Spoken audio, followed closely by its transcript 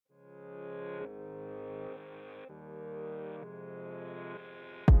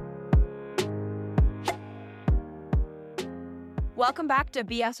Welcome back to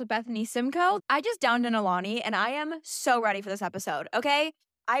BS with Bethany Simcoe. I just downed an Alani and I am so ready for this episode, okay?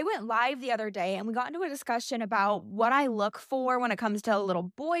 I went live the other day and we got into a discussion about what I look for when it comes to a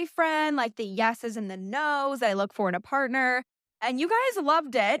little boyfriend, like the yeses and the nos that I look for in a partner. And you guys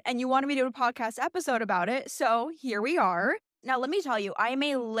loved it and you wanted me to do a podcast episode about it. So here we are. Now, let me tell you, I am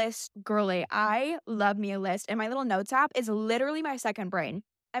a list girly. I love me a list. And my little notes app is literally my second brain.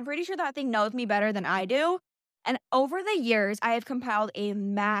 I'm pretty sure that thing knows me better than I do. And over the years, I have compiled a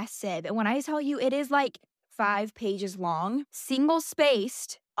massive, and when I tell you it is like 5 pages long, single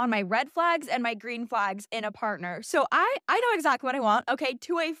spaced on my red flags and my green flags in a partner. So I know exactly what I want, okay,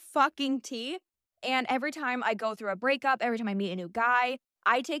 to a fucking T. And every time I go through a breakup, every time I meet a new guy,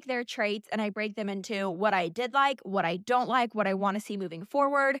 I take their traits and I break them into what I did like, what I don't like, what I want to see moving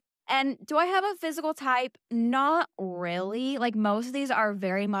forward. And do I have a physical type? Not really. Like most of these are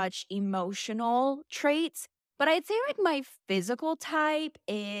very much emotional traits. But I'd say like my physical type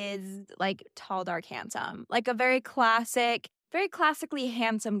is like tall, dark, handsome, like a very classically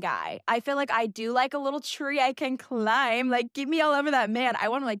handsome guy. I feel like I do like a little tree I can climb. Like, give me all over that man. I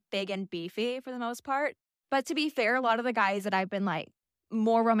want him like big and beefy for the most part. But to be fair, a lot of the guys that I've been like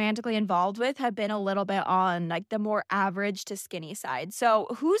more romantically involved with have been a little bit on like the more average to skinny side. So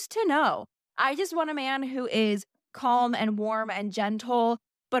who's to know? I just want a man who is calm and warm and gentle,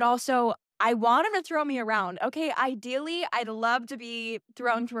 but also I want him to throw me around. Okay, ideally, I'd love to be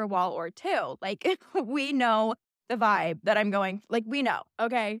thrown through a wall or two. Like, we know the vibe that I'm going, like, we know,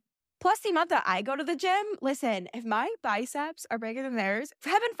 okay? Plus, the amount that I go to the gym, listen, if my biceps are bigger than theirs,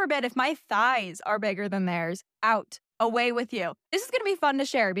 heaven forbid, if my thighs are bigger than theirs, out, away with you. This is going to be fun to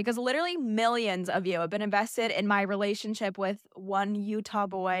share because literally millions of you have been invested in my relationship with one Utah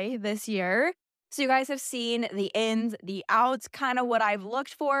boy this year. So you guys have seen the ins, the outs, kind of what I've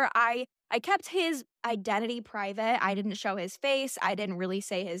looked for. I kept his identity private. I didn't show his face. I didn't really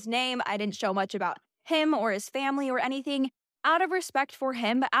say his name. I didn't show much about him or his family or anything out of respect for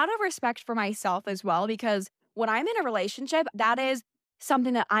him, but out of respect for myself as well, because when I'm in a relationship, that is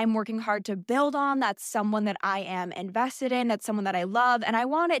something that I'm working hard to build on. That's someone that I am invested in. That's someone that I love. And I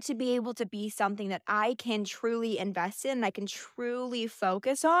want it to be able to be something that I can truly invest in and I can truly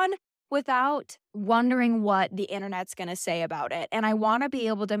focus on without wondering what the internet's going to say about it. And I want to be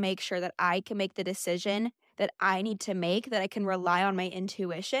able to make sure that I can make the decision that I need to make, that I can rely on my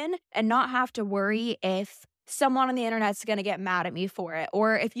intuition and not have to worry if someone on the internet's going to get mad at me for it.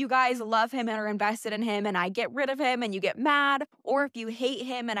 Or if you guys love him and are invested in him and I get rid of him and you get mad, or if you hate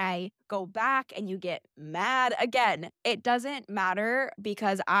him and I go back and you get mad again, it doesn't matter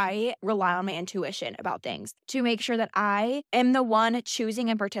because I rely on my intuition about things to make sure that I am the one choosing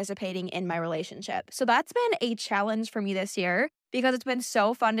and participating in my relationship. So that's been a challenge for me this year because it's been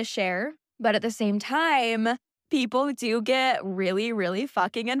so fun to share. But at the same time, people do get really, really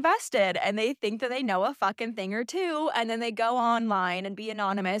fucking invested and they think that they know a fucking thing or two. And then they go online and be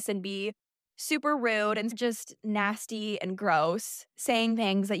anonymous and be super rude and just nasty and gross, saying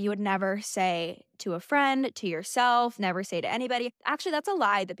things that you would never say to a friend, to yourself, never say to anybody. Actually, that's a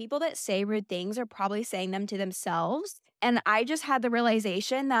lie. The people that say rude things are probably saying them to themselves. And I just had the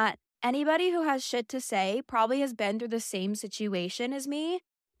realization that anybody who has shit to say probably has been through the same situation as me.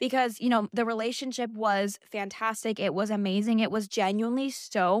 Because, the relationship was fantastic. It was amazing. It was genuinely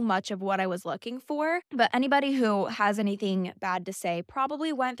so much of what I was looking for. But anybody who has anything bad to say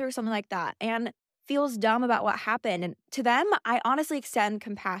probably went through something like that and feels dumb about what happened. And to them, I honestly extend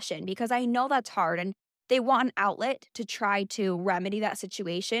compassion because I know that's hard. And they want an outlet to try to remedy that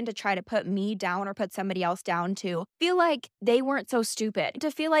situation, to try to put me down or put somebody else down, to feel like they weren't so stupid,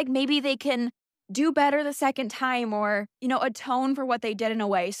 to feel like maybe they can do better the second time or, atone for what they did in a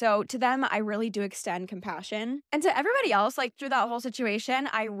way. So to them, I really do extend compassion. And to everybody else, like through that whole situation,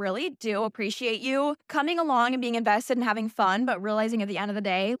 I really do appreciate you coming along and being invested and having fun, but realizing at the end of the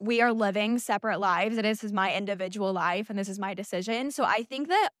day, we are living separate lives. This is my individual life and this is my decision. So I think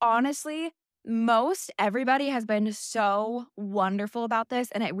that honestly, most everybody has been so wonderful about this.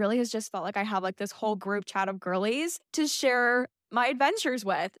 And it really has just felt like I have like this whole group chat of girlies to share my adventures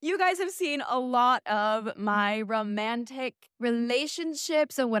with. You guys have seen a lot of my romantic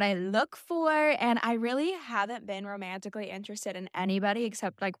relationships and what I look for, and I really haven't been romantically interested in anybody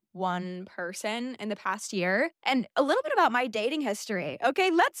except like one person in the past year. And a little bit about my dating history. Okay,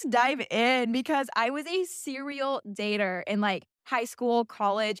 let's dive in because I was a serial dater in like high school,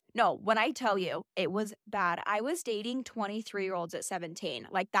 college. No, when I tell you, it was bad. I was dating 23-year-olds at 17.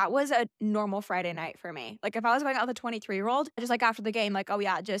 Like, that was a normal Friday night for me. Like, if I was going out with a 23-year-old, just like after the game, like, oh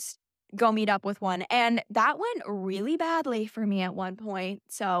yeah, just go meet up with one. And that went really badly for me at one point.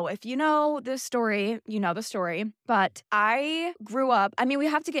 So if you know this story, you know the story. But I grew up, I mean, we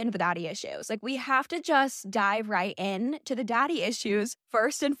have to get into the daddy issues. Like, we have to just dive right in to the daddy issues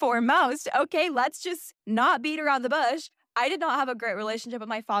first and foremost. Okay, let's just not beat around the bush. I did not have a great relationship with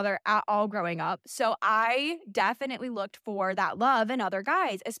my father at all growing up. So I definitely looked for that love in other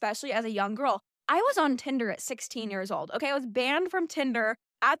guys, especially as a young girl. I was on Tinder at 16 years old. Okay, I was banned from Tinder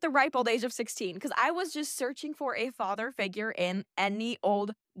at the ripe old age of 16 because I was just searching for a father figure in any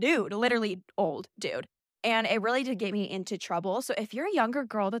old dude, literally old dude. And it really did get me into trouble. So if you're a younger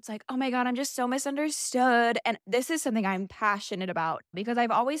girl that's like, oh my God, I'm just so misunderstood. And this is something I'm passionate about because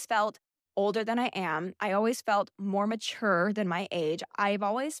I've always felt older than I am. I always felt more mature than my age. I've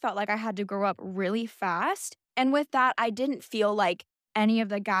always felt like I had to grow up really fast. And with that, I didn't feel like any of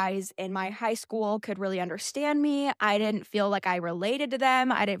the guys in my high school could really understand me. I didn't feel like I related to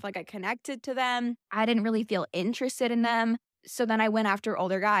them. I didn't feel like I connected to them. I didn't really feel interested in them. So then I went after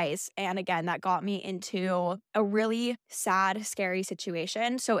older guys. And again, that got me into a really sad, scary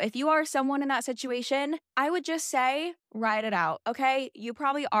situation. So if you are someone in that situation, I would just say, ride it out. Okay. You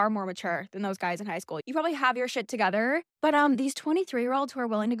probably are more mature than those guys in high school. You probably have your shit together. But these 23-year-olds who are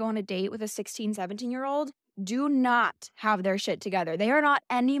willing to go on a date with a 16, 17-year-old do not have their shit together. They are not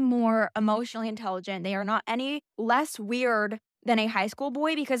any more emotionally intelligent. They are not any less weird than a high school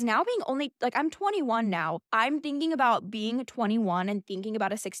boy because now being only like I'm 21 now. I'm thinking about being 21 and thinking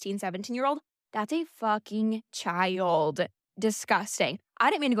about a 16, 17-year-old. That's a fucking child. Disgusting. I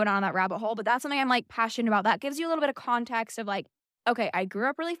didn't mean to go down that rabbit hole, but that's something I'm like passionate about. That gives you a little bit of context of like, okay, I grew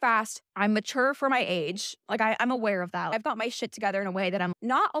up really fast. I'm mature for my age. Like I'm aware of that. I've got my shit together in a way that I'm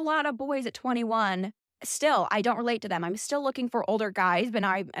not a lot of boys at 21. Still, I don't relate to them. I'm still looking for older guys, but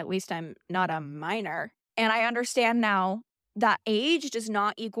at least I'm not a minor. And I understand now that age does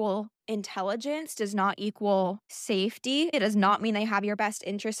not equal intelligence, does not equal safety. It does not mean they have your best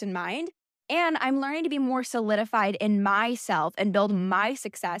interest in mind. And I'm learning to be more solidified in myself and build my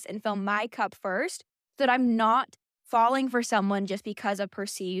success and fill my cup first so that I'm not falling for someone just because of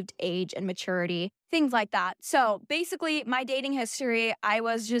perceived age and maturity, things like that. So basically, my dating history, I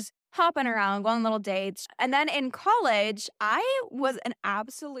was just hopping around, going on little dates. And then in college, I was an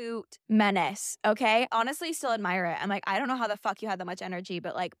absolute menace, okay? Honestly, still admire it. I'm like, I don't know how the fuck you had that much energy,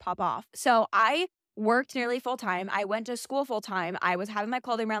 but like pop off. So I worked nearly full time. I went to school full time. I was having my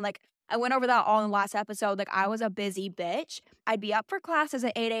clothing brand. Like I went over that all in the last episode. Like I was a busy bitch. I'd be up for classes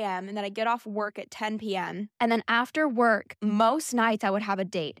at 8 a.m. and then I'd get off work at 10 p.m. And then after work, most nights I would have a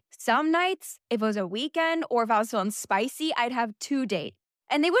date. Some nights, if it was a weekend or if I was feeling spicy, I'd have 2 dates.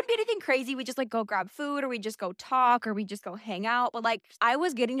 And they wouldn't be anything crazy. We just like go grab food or we just go talk or we just go hang out. But like I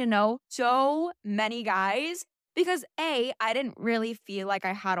was getting to know so many guys because I didn't really feel like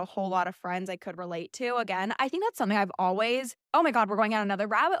I had a whole lot of friends I could relate to. Again, I think that's something I've always, oh my God, we're going down another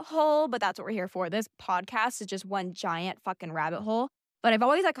rabbit hole, but that's what we're here for. This podcast is just one giant fucking rabbit hole. But I've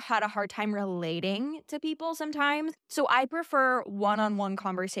always like had a hard time relating to people sometimes. So I prefer one-on-one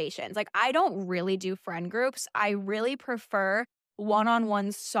conversations. Like I don't really do friend groups. I really prefer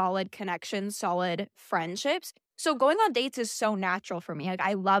one-on-one solid connections, solid friendships. So going on dates is so natural for me. Like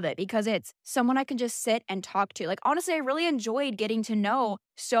I love it because it's someone I can just sit and talk to. Like honestly, I really enjoyed getting to know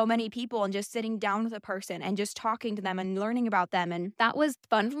so many people and just sitting down with a person and just talking to them and learning about them. And that was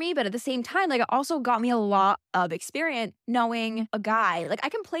fun for me. But at the same time, like it also got me a lot of experience knowing a guy. Like I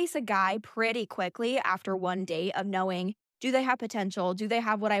can place a guy pretty quickly after one date of knowing, do they have potential? Do they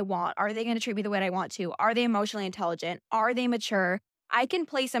have what I want? Are they going to treat me the way I want to? Are they emotionally intelligent? Are they mature? I can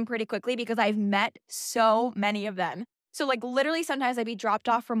place them pretty quickly because I've met so many of them. So like literally sometimes I'd be dropped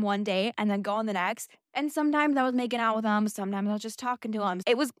off from one day and then go on the next. And sometimes I was making out with them. Sometimes I was just talking to them.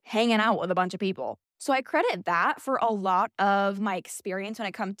 It was hanging out with a bunch of people. So I credit that for a lot of my experience when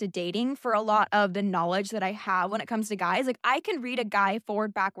it comes to dating, for a lot of the knowledge that I have when it comes to guys. Like I can read a guy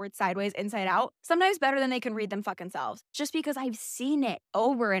forward, backwards, sideways, inside out, sometimes better than they can read them fucking selves. Just because I've seen it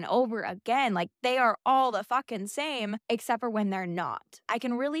over and over again. Like they are all the fucking same, except for when they're not. I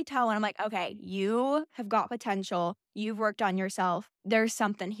can really tell when I'm like, okay, you have got potential. You've worked on yourself. There's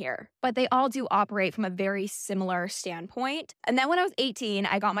something here. But they all do operate from a very similar standpoint. And then when I was 18,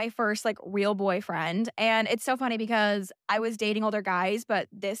 I got my first like real boyfriend. And it's so funny because I was dating older guys, but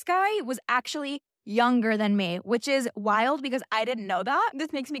this guy was actually younger than me, which is wild because I didn't know that.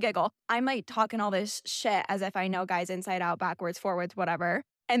 This makes me giggle. I'm like talking all this shit as if I know guys inside out, backwards, forwards, whatever.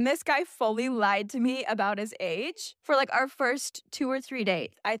 And this guy fully lied to me about his age for like our first 2 or 3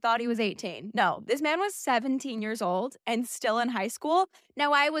 dates. I thought he was 18. No, this man was 17 years old and still in high school.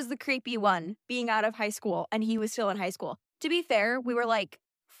 Now I was the creepy one being out of high school and he was still in high school. To be fair, we were like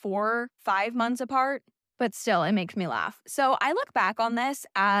 4-5 months apart. But still, it makes me laugh. So I look back on this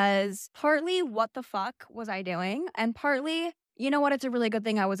as partly what the fuck was I doing? And partly, you know what? It's a really good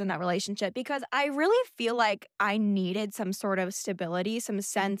thing I was in that relationship because I really feel like I needed some sort of stability, some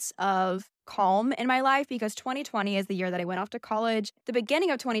sense of calm in my life because 2020 is the year that I went off to college. The beginning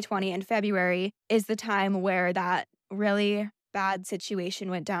of 2020 in February is the time where that really bad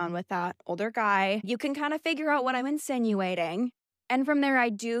situation went down with that older guy. You can kind of figure out what I'm insinuating. And from there, I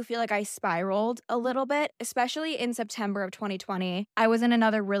do feel like I spiraled a little bit, especially in September of 2020. I was in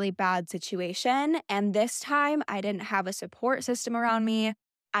another really bad situation. And this time, I didn't have a support system around me.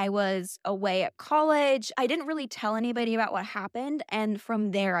 I was away at college. I didn't really tell anybody about what happened. And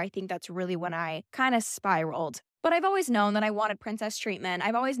from there, I think that's really when I kind of spiraled. But I've always known that I wanted princess treatment.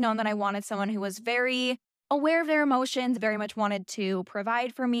 I've always known that I wanted someone who was very aware of their emotions, very much wanted to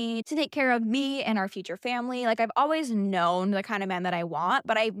provide for me, to take care of me and our future family. Like I've always known the kind of man that I want,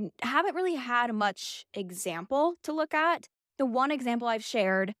 but I haven't really had much example to look at. The one example I've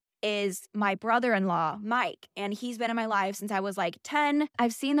shared is my brother-in-law, Mike, and he's been in my life since I was like 10.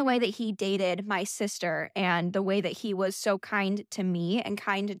 I've seen the way that he dated my sister and the way that he was so kind to me and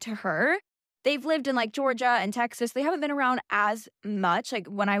kind to her. They've lived in like Georgia and Texas. They haven't been around as much like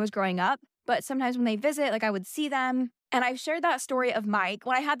when I was growing up. But sometimes when they visit, like I would see them. And I've shared that story of Mike.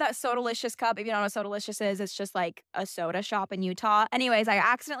 When I had that Sodalicious cup, if you don't know what Sodalicious is, it's just like a soda shop in Utah. Anyways, I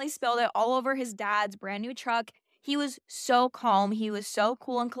accidentally spilled it all over his dad's brand new truck. He was so calm. He was so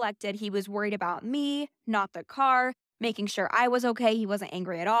cool and collected. He was worried about me, not the car, making sure I was okay. He wasn't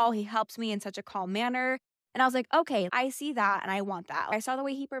angry at all. He helped me in such a calm manner. And I was like, okay, I see that and I want that. I saw the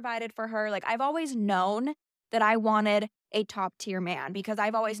way he provided for her. Like I've always known that I wanted a top tier man because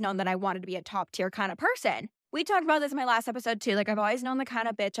I've always known that I wanted to be a top tier kind of person. We talked about this in my last episode too. Like I've always known the kind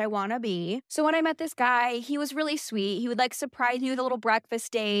of bitch I want to be. So when I met this guy, he was really sweet. He would like surprise me with a little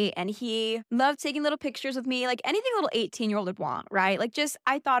breakfast date and he loved taking little pictures with me, like anything a little 18-year-old would want, right? Like just,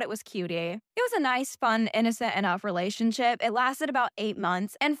 I thought it was cutie. It was a nice, fun, innocent enough relationship. It lasted about 8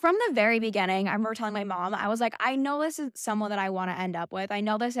 months. And from the very beginning, I remember telling my mom, I was like, I know this is someone that I want to end up with. I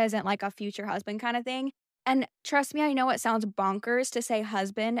know this isn't like a future husband kind of thing. And trust me, I know it sounds bonkers to say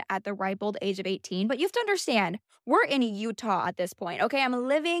husband at the ripe old age of 18, but you have to understand, we're in Utah at this point, okay? I'm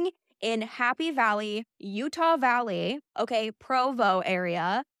living in Happy Valley, Utah Valley, okay, Provo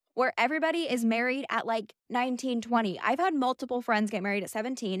area, where everybody is married at like 19, 20. I've had multiple friends get married at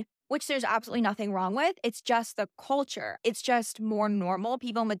 17, which there's absolutely nothing wrong with. It's just the culture. It's just more normal.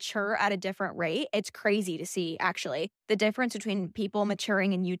 People mature at a different rate. It's crazy to see, actually, the difference between people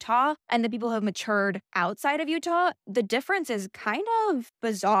maturing in Utah and the people who have matured outside of Utah. The difference is kind of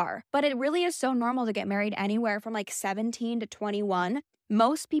bizarre, but it really is so normal to get married anywhere from like 17 to 21.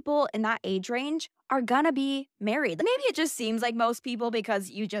 Most people in that age range are gonna be married. Maybe it just seems like most people because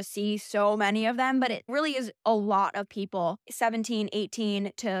you just see so many of them, but it really is a lot of people, 17,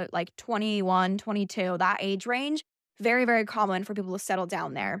 18 to like 21, 22, that age range. Very, very common for people to settle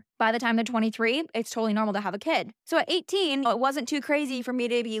down there. By the time they're 23, it's totally normal to have a kid. So at 18, it wasn't too crazy for me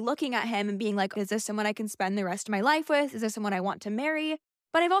to be looking at him and being like, is this someone I can spend the rest of my life with? Is this someone I want to marry?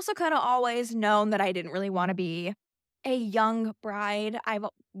 But I've also kind of always known that I didn't really want to be a young bride. I've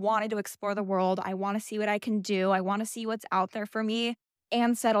wanted to explore the world. I want to see what I can do. I want to see what's out there for me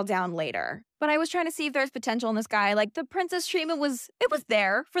and settle down later. But I was trying to see if there's potential in this guy. Like the princess treatment was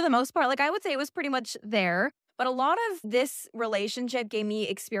there for the most part. Like I would say it was pretty much there. But a lot of this relationship gave me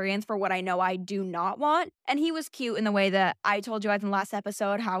experience for what I know I do not want. And he was cute in the way that I told you guys in the last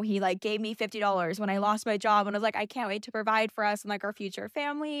episode, how he like gave me $50 when I lost my job and was like, I can't wait to provide for us and like our future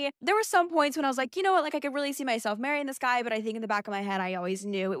family. There were some points when I was like, you know what, like I could really see myself marrying this guy. But I think in the back of my head, I always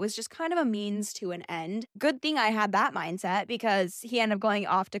knew it was just kind of a means to an end. Good thing I had that mindset because he ended up going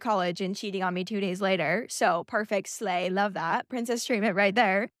off to college and cheating on me 2 days later. So perfect, slay, love that. Princess treatment right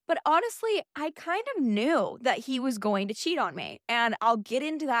there. But honestly, I kind of knew that he was going to cheat on me. And I'll get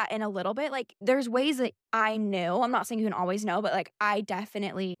into that in a little bit. Like, there's ways that I knew. I'm not saying you can always know, but like, I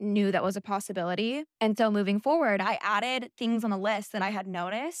definitely knew that was a possibility. And so moving forward, I added things on a list that I had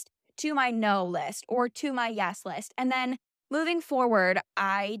noticed to my no list or to my yes list. And then moving forward,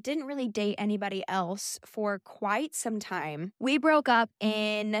 I didn't really date anybody else for quite some time. We broke up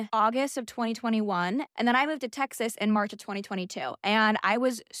in August of 2021, and then I moved to Texas in March of 2022. And I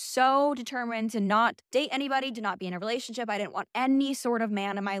was so determined to not date anybody, to not be in a relationship. I didn't want any sort of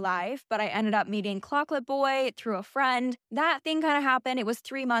man in my life, but I ended up meeting Clocklet Boy through a friend. That thing kind of happened. It was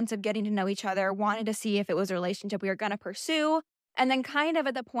 3 months of getting to know each other, wanted to see if it was a relationship we were going to pursue. And then kind of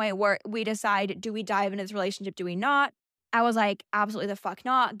at the point where we decide, do we dive into this relationship? Do we not? I was like, absolutely the fuck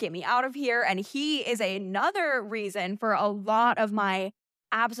not. Get me out of here. And he is another reason for a lot of my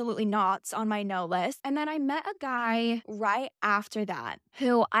absolutely not on my no list. And then I met a guy right after that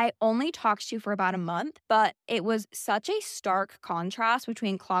who I only talked to for about a month, but it was such a stark contrast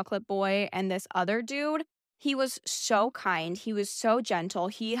between Clawclip Boy and this other dude. He was so kind. He was so gentle.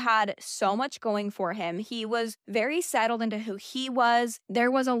 He had so much going for him. He was very settled into who he was.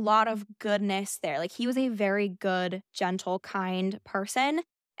 There was a lot of goodness there. Like, he was a very good, gentle, kind person.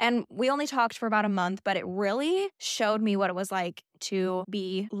 And we only talked for about a month, but it really showed me what it was like to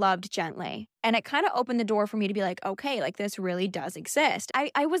be loved gently. And it kind of opened the door for me to be like, okay, like this really does exist.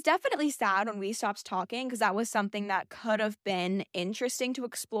 I was definitely sad when we stopped talking because that was something that could have been interesting to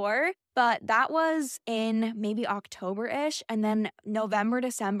explore. But that was in maybe October-ish. And then November,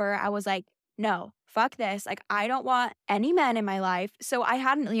 December, I was like, no, fuck this. Like, I don't want any men in my life. So I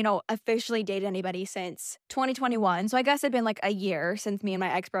hadn't, officially dated anybody since 2021. So I guess it'd been like a year since me and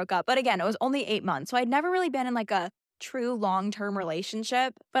my ex broke up. But again, it was only 8 months. So I'd never really been in like a true long-term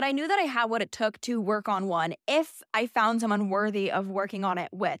relationship, but I knew that I had what it took to work on one if I found someone worthy of working on it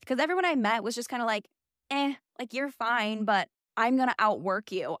with. Because everyone I met was just kind of like, like you're fine, but I'm going to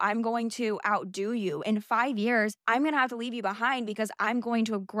outwork you. I'm going to outdo you. In 5 years, I'm going to have to leave you behind because I'm going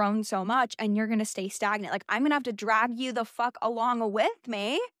to have grown so much and you're going to stay stagnant. Like, I'm going to have to drag you the fuck along with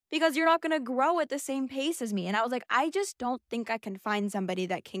me because you're not going to grow at the same pace as me. And I was like, I just don't think I can find somebody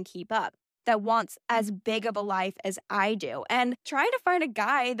that can keep up, that wants as big of a life as I do. And trying to find a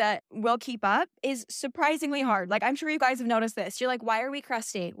guy that will keep up is surprisingly hard. Like, I'm sure you guys have noticed this. You're like, why are we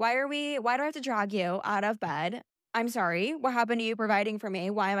crusty? Why do I have to drag you out of bed? I'm sorry, what happened to you providing for me?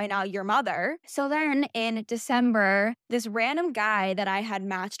 Why am I now your mother? So then in December, this random guy that I had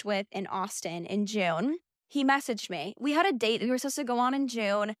matched with in Austin in June, he messaged me. We had a date that we were supposed to go on in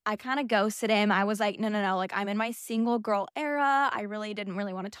June. I kind of ghosted him. I was like, no. Like, I'm in my single girl era. I really didn't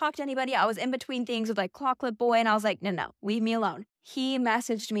really want to talk to anybody. I was in between things with like Clawclip Boy. And I was like, no, leave me alone. He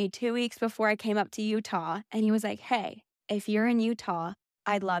messaged me 2 weeks before I came up to Utah. And he was like, hey, if you're in Utah,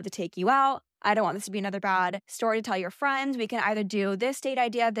 I'd love to take you out. I don't want this to be another bad story to tell your friends. We can either do this date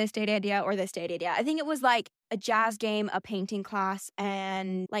idea, or this date idea. I think it was like a jazz game, a painting class,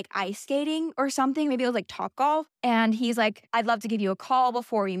 and like ice skating or something. Maybe it was like Topgolf. And he's like, I'd love to give you a call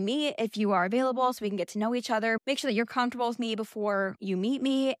before we meet if you are available so we can get to know each other. Make sure that you're comfortable with me before you meet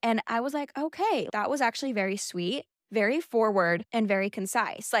me. And I was like, okay, that was actually very sweet, very forward, and very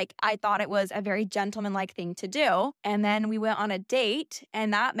concise. Like, I thought it was a very gentlemanlike thing to do. And then we went on a date,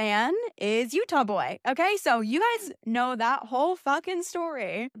 and that man is Utah Boy. Okay, so you guys know that whole fucking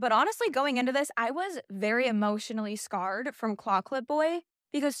story. But honestly, going into this, I was very emotionally scarred from Clawclip Boy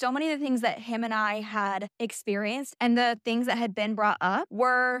because so many of the things that him and I had experienced and the things that had been brought up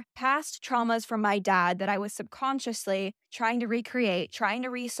were past traumas from my dad that I was subconsciously trying to recreate, trying to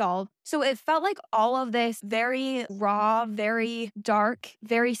resolve. So it felt like all of this very raw, very dark,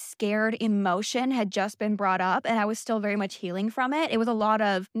 very scared emotion had just been brought up, and I was still very much healing from it. It was a lot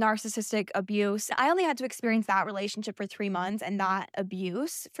of narcissistic abuse. I only had to experience that relationship for 3 months and that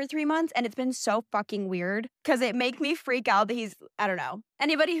abuse for 3 months, and it's been so fucking weird because it made me freak out that I don't know.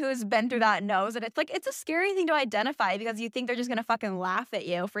 Anybody who's been through that knows that it's a scary thing to identify because you think they're just gonna fucking laugh at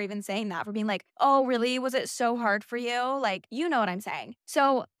you for even saying that, for being like, oh, really? Was it so hard for you? Like, you know what I'm saying.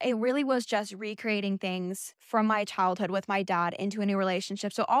 So it really was just recreating things from my childhood with my dad into a new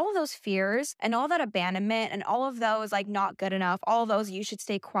relationship. So all of those fears and all that abandonment and all of those like not good enough, all of those you should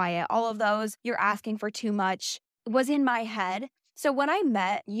stay quiet, all of those you're asking for too much was in my head. So when I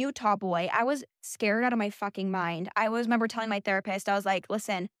met Utah Boy, I was scared out of my fucking mind. I remember telling my therapist, I was like,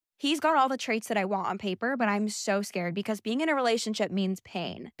 listen, he's got all the traits that I want on paper, but I'm so scared because being in a relationship means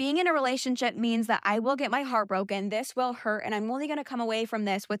pain. Being in a relationship means that I will get my heart broken, this will hurt, and I'm only going to come away from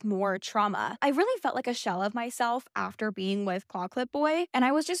this with more trauma. I really felt like a shell of myself after being with Clawclip Boy, and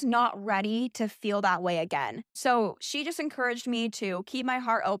I was just not ready to feel that way again. So she just encouraged me to keep my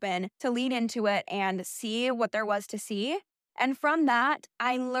heart open, to lean into it and see what there was to see. And from that,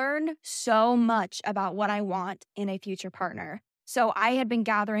 I learned so much about what I want in a future partner. So I had been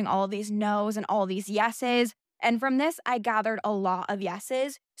gathering all of these no's and all these yeses. And from this, I gathered a lot of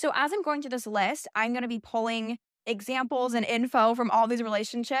yeses. So as I'm going through this list, I'm going to be pulling examples and info from all these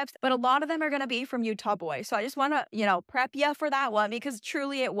relationships, but a lot of them are going to be from Utah Boy. So I just want to, prep you for that one because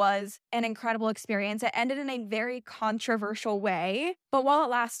truly it was an incredible experience. It ended in a very controversial way, but while it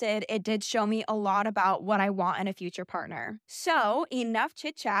lasted, it did show me a lot about what I want in a future partner. So enough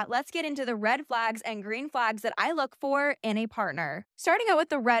chit chat. Let's get into the red flags and green flags that I look for in a partner. Starting out with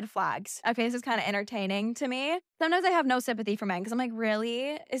the red flags. Okay, this is kind of entertaining to me. Sometimes I have no sympathy for men because I'm like,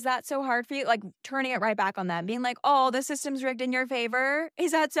 really? Is that so hard for you? Like turning it right back on them, being like, oh, the system's rigged in your favor.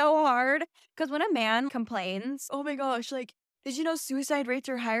 Is that so hard? Because when a man complains, oh my gosh, like Did you know suicide rates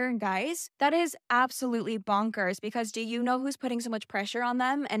are higher in guys? That is absolutely bonkers because do you know who's putting so much pressure on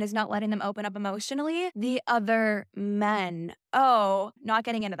them and is not letting them open up emotionally? The other men. Oh, not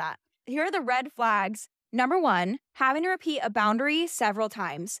getting into that. Here are the red flags. Number one, having to repeat a boundary several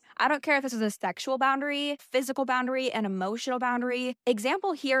times. I don't care if this is a sexual boundary, physical boundary, an emotional boundary.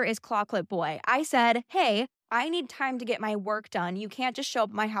 Example here is Claw Clip Boy. I said, hey, I need time to get my work done. You can't just show up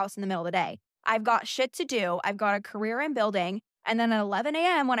at my house in the middle of the day. I've got shit to do. I've got a career I'm building. And then at 11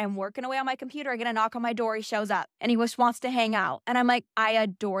 a.m., when I'm working away on my computer, I get a knock on my door. He shows up and he just wants to hang out. And I'm like, I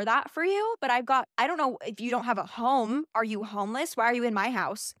adore that for you. But I don't know if you don't have a home. Are you homeless? Why are you in my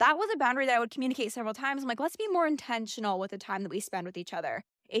house? That was a boundary that I would communicate several times. I'm like, let's be more intentional with the time that we spend with each other.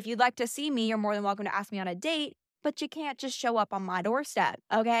 If you'd like to see me, you're more than welcome to ask me on a date, but you can't just show up on my doorstep.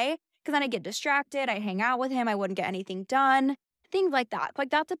 Okay. Because then I get distracted. I hang out with him. I wouldn't get anything done. Things like that. Like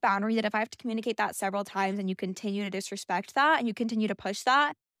that's a boundary that if I have to communicate that several times and you continue to disrespect that and you continue to push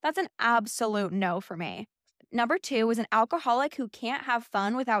that, that's an absolute no for me. Number two is an alcoholic who can't have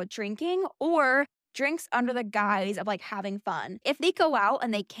fun without drinking or drinks under the guise of like having fun. If they go out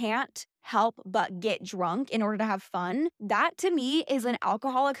and they can't help but get drunk in order to have fun, that to me is an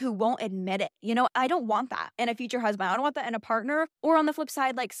alcoholic who won't admit it. You know, I don't want that in a future husband. I don't want that in a partner. Or on the flip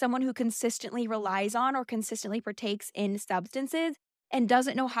side, like someone who consistently relies on or consistently partakes in substances and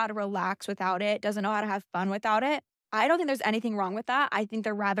doesn't know how to relax without it, doesn't know how to have fun without it. I don't think there's anything wrong with that. I think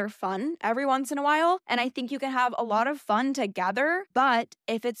they're rather fun every once in a while. And I think you can have a lot of fun together. But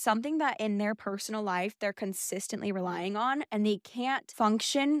if it's something that in their personal life they're consistently relying on and they can't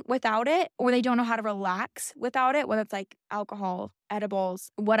function without it, or they don't know how to relax without it, whether it's like alcohol,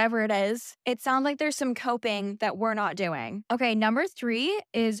 edibles, whatever it is, it sounds like there's some coping that we're not doing. Okay, number three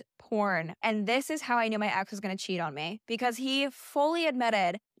is porn. And this is how I knew my ex was going to cheat on me because he fully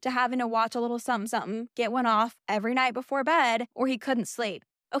admitted to having to watch a little something, get one off every night before bed, or he couldn't sleep.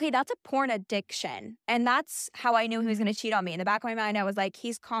 Okay, that's a porn addiction. And that's how I knew he was going to cheat on me. In the back of my mind, I was like,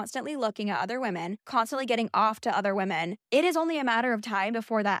 he's constantly looking at other women, constantly getting off to other women. It is only a matter of time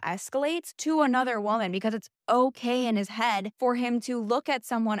before that escalates to another woman because it's okay in his head for him to look at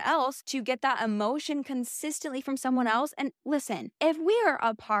someone else to get that emotion consistently from someone else. And listen, if we are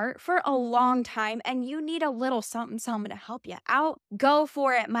apart for a long time and you need a little something to help you out, go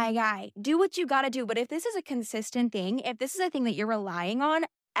for it, my guy. Do what you got to do. But if this is a consistent thing, if this is a thing that you're relying on,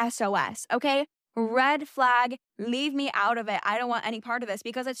 SOS, okay? Red flag, leave me out of it. I don't want any part of this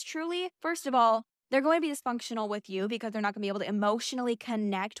because it's truly, first of all, they're going to be dysfunctional with you because they're not going to be able to emotionally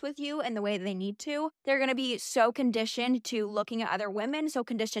connect with you in the way that they need to. They're going to be so conditioned to looking at other women, so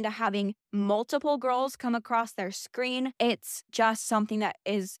conditioned to having multiple girls come across their screen. It's just something that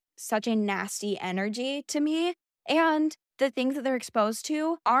is such a nasty energy to me. And the things that they're exposed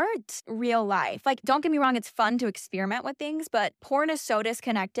to aren't real life. Like, don't get me wrong, it's fun to experiment with things, but porn is so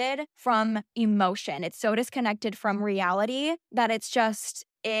disconnected from emotion. It's so disconnected from reality that it's just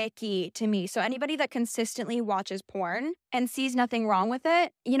icky to me. So anybody that consistently watches porn and sees nothing wrong with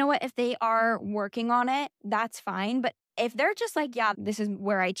it, you know what? If they are working on it, that's fine. But if they're just like, yeah, this is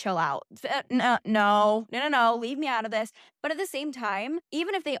where I chill out. No, leave me out of this. But at the same time,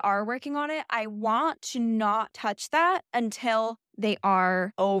 even if they are working on it, I want to not touch that until they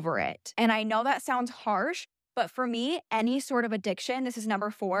are over it. And I know that sounds harsh, but for me, any sort of addiction, this is number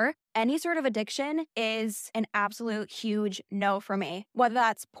 4, any sort of addiction is an absolute huge no for me. Whether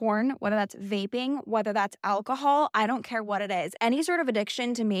that's porn, whether that's vaping, whether that's alcohol, I don't care what it is. Any sort of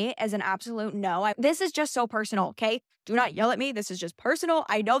addiction to me is an absolute no. This is just so personal, okay? Do not yell at me. This is just personal.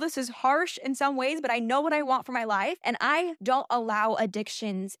 I know this is harsh in some ways, but I know what I want for my life. And I don't allow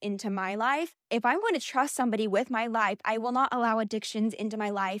addictions into my life. If I'm going to trust somebody with my life, I will not allow addictions into my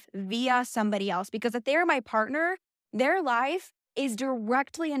life via somebody else. Because if they're my partner, their life is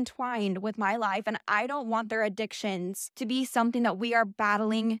directly entwined with my life, and I don't want their addictions to be something that we are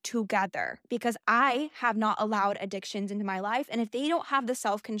battling together because I have not allowed addictions into my life. And if they don't have the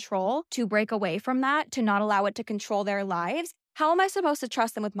self-control to break away from that, to not allow it to control their lives, how am I supposed to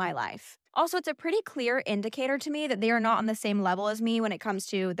trust them with my life? Also, it's a pretty clear indicator to me that they are not on the same level as me when it comes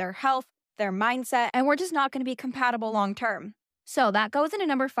to their health, their mindset, and we're just not going to be compatible long term. So that goes into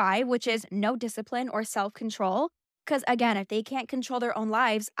number 5, which is no discipline or self-control. Because again, if they can't control their own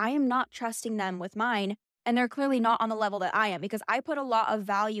lives, I am not trusting them with mine. And they're clearly not on the level that I am because I put a lot of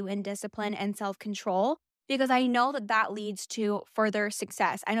value in discipline and self-control because I know that that leads to further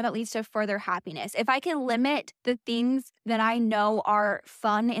success. I know that leads to further happiness. If I can limit the things that I know are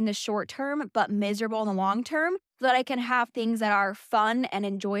fun in the short term, but miserable in the long term, so that I can have things that are fun and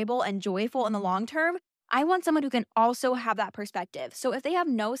enjoyable and joyful in the long term, I want someone who can also have that perspective. So if they have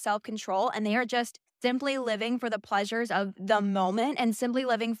no self-control and they are just simply living for the pleasures of the moment and simply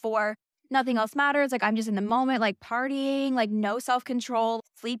living for nothing else matters, like I'm just in the moment, like partying, like no self-control,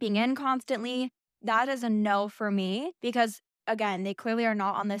 sleeping in constantly, that is a no for me because again, they clearly are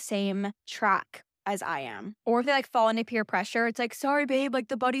not on the same track as I am. Or if they like fall into peer pressure, it's like, sorry, babe, like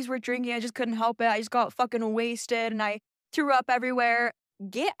the buddies were drinking. I just couldn't help it. I just got fucking wasted and I threw up everywhere.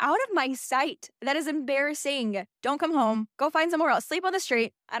 Get out of my sight. That is embarrassing. Don't come home. Go find somewhere else. Sleep on the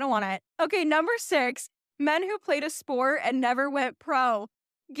street. I don't want it. Okay, number 6, men who played a sport and never went pro.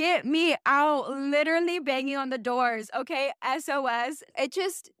 Get me out, literally banging on the doors, okay? SOS. It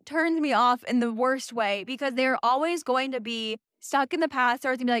just turns me off in the worst way because they're always going to be stuck in the past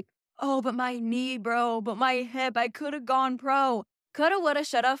or it's gonna be like, oh, but my knee, bro, but my hip, I could have gone pro. Coulda, woulda,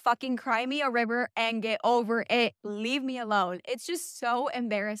 shoulda, fucking cry me a river and get over it. Leave me alone. It's just so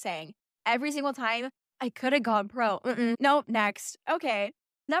embarrassing. Every single time, I could have gone pro. Nope, next. Okay.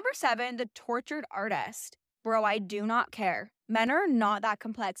 Number 7, the tortured artist. Bro, I do not care. Men are not that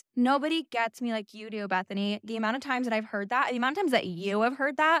complex. Nobody gets me like you do, Bethany. The amount of times that I've heard that, the amount of times that you have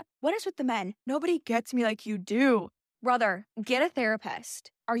heard that, what is with the men? Nobody gets me like you do. Brother, get a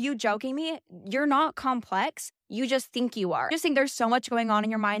therapist. Are you joking me? You're not complex. You just think you are. You just think there's so much going on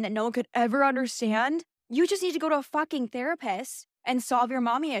in your mind that no one could ever understand. You just need to go to a fucking therapist and solve your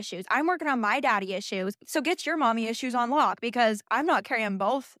mommy issues. I'm working on my daddy issues. So get your mommy issues on lock because I'm not carrying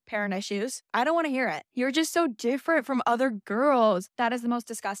both parent issues. I don't want to hear it. You're just so different from other girls. That is the most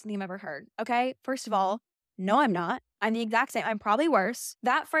disgusting thing I've ever heard. Okay? First of all, no, I'm not. I'm the exact same. I'm probably worse.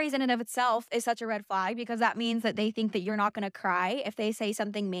 That phrase in and of itself is such a red flag because that means that they think that you're not going to cry if they say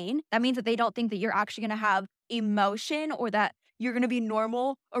something mean. That means that they don't think that you're actually going to have emotion or that you're going to be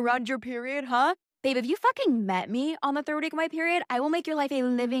normal around your period, huh? Babe, if you fucking met me on the 3rd week of my period, I will make your life a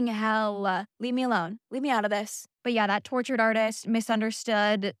living hell. Leave me alone. Leave me out of this. But yeah, that tortured artist,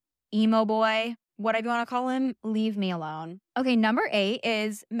 misunderstood, emo boy, whatever you want to call him, leave me alone. Okay, number 8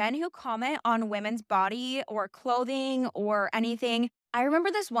 is men who comment on women's body or clothing or anything. I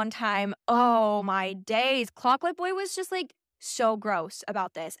remember this one time, oh my days, Clocklet Boy was just like so gross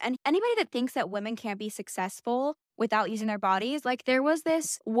about this. And anybody that thinks that women can't be successful without using their bodies, like there was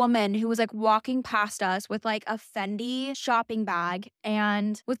this woman who was like walking past us with like a Fendi shopping bag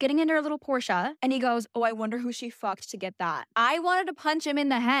and was getting into her little Porsche. And he goes, oh, I wonder who she fucked to get that. I wanted to punch him in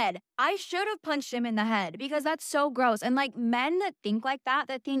the head. I should have punched him in the head because that's so gross. And like men that think like that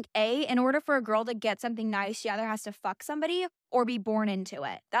think, A, in order for a girl to get something nice, she either has to fuck somebody or be born into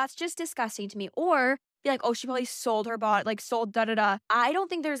it. That's just disgusting to me. Or be like, oh, she probably sold her body, like sold da-da-da. I don't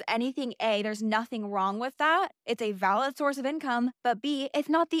think there's anything, A, there's nothing wrong with that. It's a valid source of income, but B, it's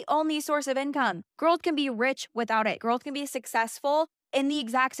not the only source of income. Girls can be rich without it. Girls can be successful in the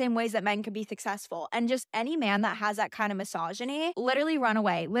exact same ways that men can be successful. And just any man that has that kind of misogyny, literally run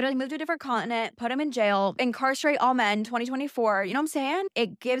away, literally move to a different continent, put him in jail, incarcerate all men, 2024. You know what I'm saying?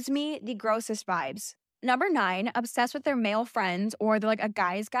 It gives me the grossest vibes. Number 9, obsessed with their male friends or they're like a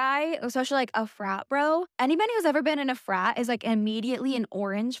guy's guy, especially like a frat bro. Anybody who's ever been in a frat is like immediately an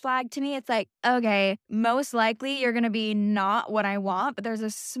orange flag to me. It's like, okay, most likely you're going to be not what I want, but there's a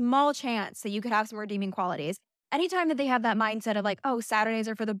small chance that you could have some redeeming qualities. Anytime that they have that mindset of like, oh, Saturdays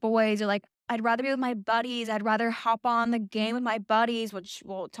are for the boys, or like, I'd rather be with my buddies, I'd rather hop on the game with my buddies, which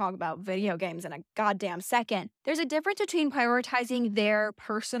we'll talk about video games in a goddamn second. There's a difference between prioritizing their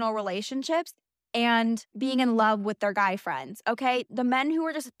personal relationships and being in love with their guy friends, okay? The men who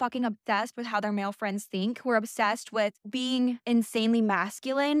are just fucking obsessed with how their male friends think, who are obsessed with being insanely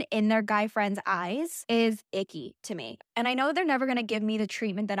masculine in their guy friends' eyes is icky to me. And I know they're never gonna give me the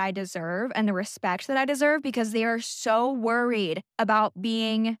treatment that I deserve and the respect that I deserve because they are so worried about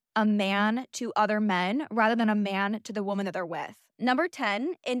being a man to other men rather than a man to the woman that they're with. Number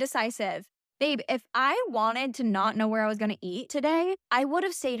 10, indecisive. Babe, if I wanted to not know where I was going to eat today, I would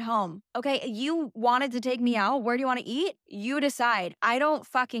have stayed home. Okay, you wanted to take me out. Where do you want to eat? You decide. I don't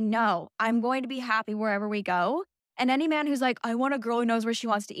fucking know. I'm going to be happy wherever we go. And any man who's like, I want a girl who knows where she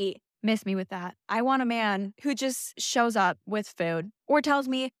wants to eat, miss me with that. I want a man who just shows up with food or tells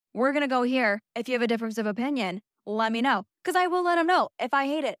me, we're going to go here. If you have a difference of opinion, let me know. Because I will let him know. If I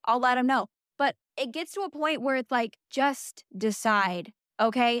hate it, I'll let him know. But it gets to a point where it's like, just decide.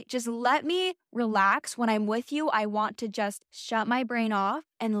 Okay, just let me relax when I'm with you. I want to just shut my brain off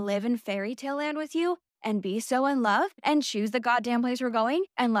and live in fairy tale land with you and be so in love and choose the goddamn place we're going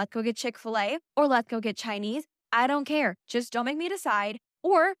and let's go get Chick-fil-A or let's go get Chinese. I don't care. Just don't make me decide.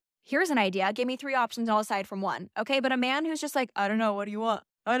 Or here's an idea. Give me 3 options. I'll decide from one. Okay, but a man who's just like, I don't know. What do you want?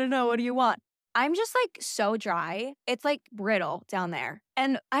 I don't know. What do you want? I'm just like so dry. It's like brittle down there.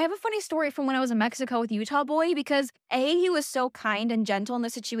 And I have a funny story from when I was in Mexico with Utah Boy because A, he was so kind and gentle in the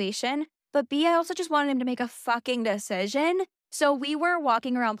situation, but B, I also just wanted him to make a fucking decision. So we were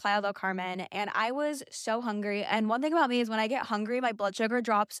walking around Playa del Carmen and I was so hungry. And one thing about me is when I get hungry, my blood sugar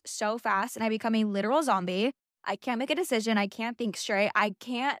drops so fast and I become a literal zombie. I can't make a decision. I can't think straight. I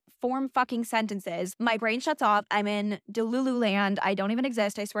can't form fucking sentences. My brain shuts off. I'm in Delulu land. I don't even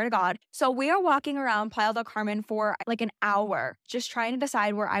exist. I swear to God. So we are walking around Playa del Carmen for like an hour, just trying to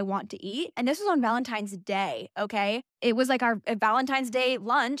decide where I want to eat. And this was on Valentine's Day, okay? It was like our Valentine's Day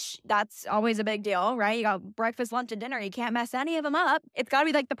lunch. That's always a big deal, right? You got breakfast, lunch, and dinner. You can't mess any of them up. It's got to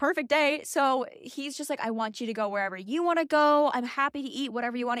be like the perfect day. So he's just like, I want you to go wherever you want to go. I'm happy to eat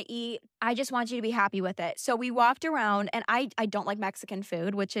whatever you want to eat. I just want you to be happy with it. So we walked around and I don't like Mexican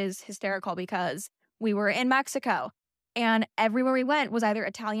food, which is hysterical because we were in Mexico. And everywhere we went was either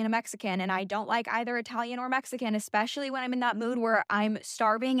Italian or Mexican. And I don't like either Italian or Mexican, especially when I'm in that mood where I'm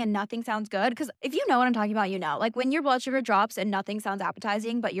starving and nothing sounds good. Because if you know what I'm talking about, you know. Like when your blood sugar drops and nothing sounds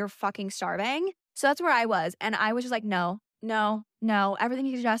appetizing, but you're fucking starving. So that's where I was. And I was just like, no, no, no. Everything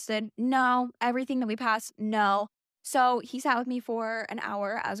you suggested, no. Everything that we passed, no. So he sat with me for an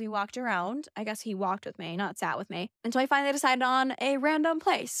hour as we walked around. I guess he walked with me, not sat with me, until I finally decided on a random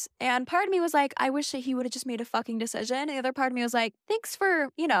place. And part of me was like, I wish that he would have just made a fucking decision. And the other part of me was like, thanks for,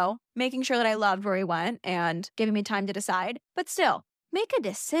 making sure that I loved where he went and giving me time to decide. But still, make a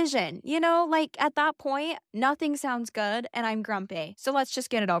decision. Like at that point, nothing sounds good and I'm grumpy. So let's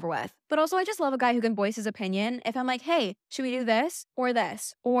just get it over with. But also, I just love a guy who can voice his opinion. If I'm like, hey, should we do this or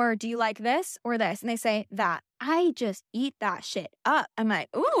this? Or do you like this or this? And they say that. I just eat that shit up. I'm like,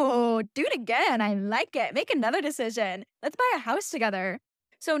 ooh, do it again. I like it. Make another decision. Let's buy a house together.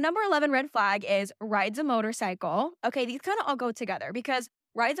 So number 11 red flag is rides a motorcycle. Okay, these kind of all go together because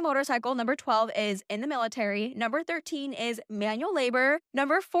rides a motorcycle. Number 12 is in the military. Number 13 is manual labor.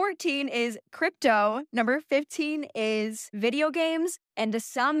 Number 14 is crypto. Number 15 is video games. And to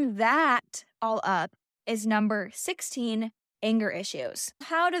sum that all up is number 16, anger issues.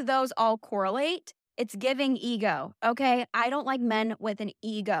 How do those all correlate? It's giving ego, okay? I don't like men with an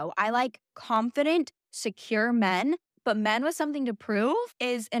ego. I like confident, secure men. But men with something to prove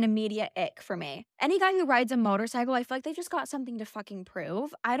is an immediate ick for me. Any guy who rides a motorcycle, I feel like they just got something to fucking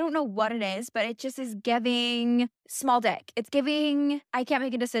prove. I don't know what it is, but it just is giving small dick. It's giving, I can't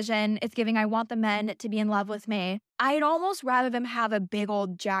make a decision. It's giving, I want the men to be in love with me. I'd almost rather them have a big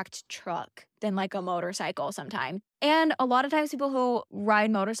old jacked truck than like a motorcycle sometime. And a lot of times people who ride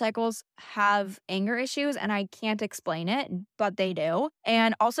motorcycles have anger issues and I can't explain it, but they do.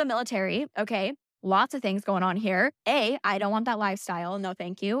 And also military, okay? Lots of things going on here. A, I don't want that lifestyle. No,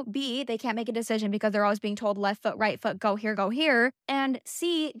 thank you. B, they can't make a decision because they're always being told left foot, right foot, go here, go here. And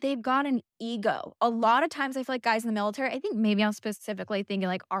C, they've got an ego. A lot of times I feel like guys in the military, I think maybe I'm specifically thinking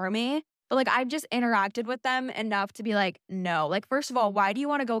like army, but like I've just interacted with them enough to be like, no. Like, first of all, why do you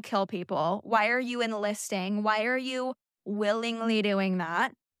want to go kill people? Why are you enlisting? Why are you willingly doing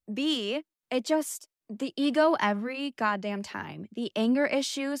that? B, the ego every goddamn time. The anger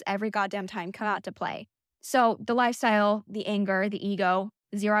issues every goddamn time come out to play. So the lifestyle, the anger, the ego,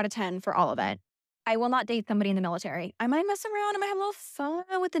 0 out of 10 for all of it. I will not date somebody in the military. I might mess around. I might have a little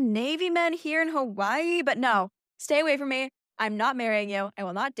fun with the Navy men here in Hawaii, but no, stay away from me. I'm not marrying you. I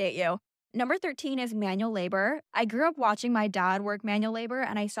will not date you. Number 13 is manual labor. I grew up watching my dad work manual labor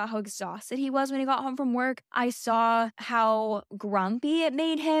and I saw how exhausted he was when he got home from work. I saw how grumpy it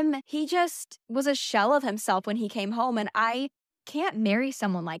made him. He just was a shell of himself when he came home and I can't marry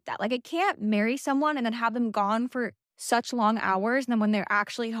someone like that. Like I can't marry someone and then have them gone for such long hours and then when they're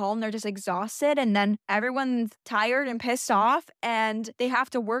actually home, they're just exhausted and then everyone's tired and pissed off and they have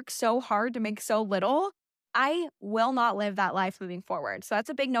to work so hard to make so little. I will not live that life moving forward. So that's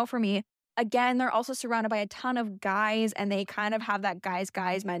a big no for me. Again, they're also surrounded by a ton of guys and they kind of have that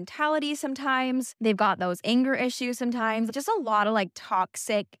guys mentality sometimes. They've got those anger issues sometimes. Just a lot of like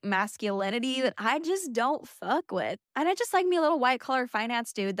toxic masculinity that I just don't fuck with. And I just like me a little white collar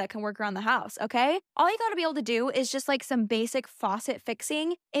finance dude that can work around the house, okay? All you gotta be able to do is just like some basic faucet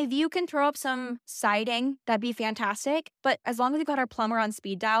fixing. If you can throw up some siding, that'd be fantastic. But as long as we've got our plumber on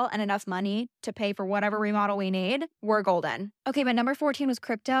speed dial and enough money to pay for whatever remodel we need, we're golden. Okay, but number 14 was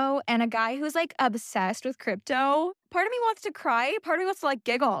crypto and a guy who's like obsessed with crypto. Part of me wants to cry. Part of me wants to like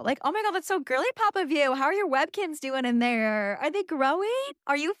giggle. Like, oh my God, that's so girly pop of you. How are your webkins doing in there? Are they growing?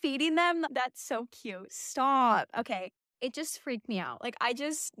 Are you feeding them? That's so cute. Stop. Okay. It just freaked me out. Like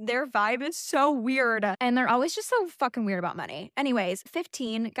their vibe is so weird. And they're always just so fucking weird about money. Anyways,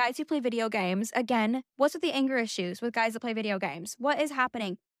 15, guys who play video games. Again, what's with the anger issues with guys that play video games? What is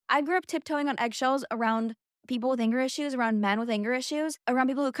happening? I grew up tiptoeing on eggshells around people with anger issues, around men with anger issues, around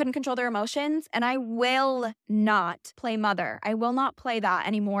people who couldn't control their emotions. And I will not play mother. I will not play that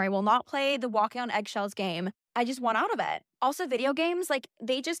anymore. I will not play the walking on eggshells game. I just want out of it. Also, video games, like,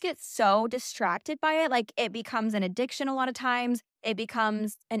 they just get so distracted by it. Like, it becomes an addiction a lot of times. It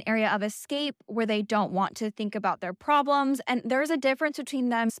becomes an area of escape where they don't want to think about their problems. And there's a difference between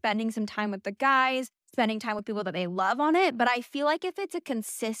them spending some time with the guys, spending time with people that they love on it. But I feel like if it's a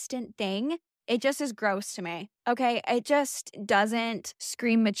consistent thing, it just is gross to me. Okay. It just doesn't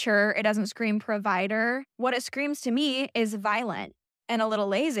scream mature. It doesn't scream provider. What it screams to me is violent and a little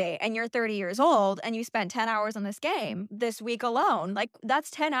lazy. And you're 30 years old and you spent 10 hours on this game this week alone. Like, that's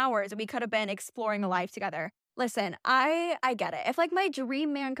 10 hours that we could have been exploring a life together. Listen, I get it. If like my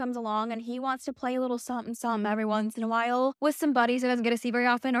dream man comes along and he wants to play a little something every once in a while with some buddies he doesn't get to see very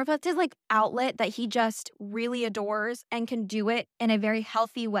often, or if it's his like outlet that he just really adores and can do it in a very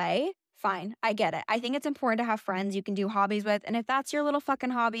healthy way, fine, I get it. I think it's important to have friends you can do hobbies with. And if that's your little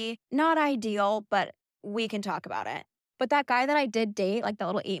fucking hobby, not ideal, but we can talk about it. But that guy that I did date, like the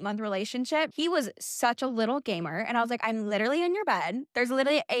little 8-month relationship, he was such a little gamer. And I was like, I'm literally in your bed. There's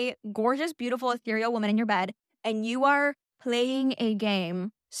literally a gorgeous, beautiful, ethereal woman in your bed. And you are playing a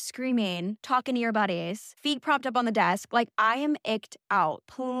game, screaming, talking to your buddies, feet propped up on the desk. Like, I am icked out.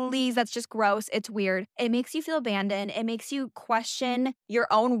 Please, that's just gross. It's weird. It makes you feel abandoned. It makes you question your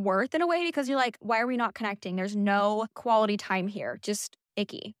own worth in a way because you're like, why are we not connecting? There's no quality time here. Just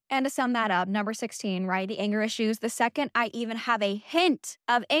icky. And to sum that up, number 16, right? The anger issues. The second I even have a hint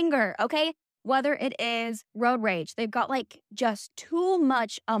of anger, okay? Whether it is road rage, they've got like just too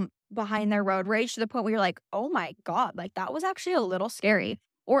much behind their road rage to the point where you're like, oh my God, like that was actually a little scary.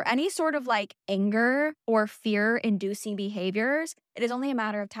 Or any sort of like anger or fear inducing behaviors. It is only a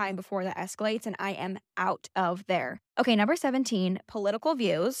matter of time before that escalates and I am out of there. Okay, number 17, political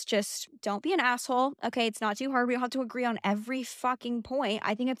views. Just don't be an asshole. Okay, it's not too hard. We don't have to agree on every fucking point.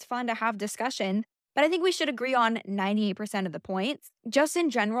 I think it's fun to have discussion, but I think we should agree on 98% of the points. Just in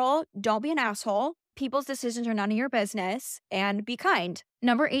general, don't be an asshole. People's decisions are none of your business, and be kind.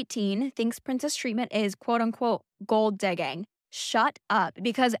 Number 18 thinks princess treatment is quote unquote gold digging. Shut up,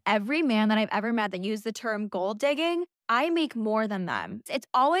 because every man that I've ever met that used the term gold digging, I make more than them. It's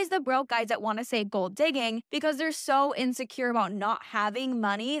always the broke guys that want to say gold digging because they're so insecure about not having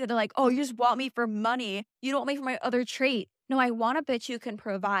money that they're like, oh, you just want me for money. You don't want me for my other trait. No, I want a bitch who can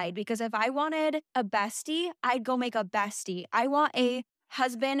provide, because if I wanted a bestie, I'd go make a bestie. I want a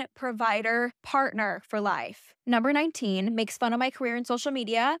husband, provider, partner for life. Number 19, makes fun of my career in social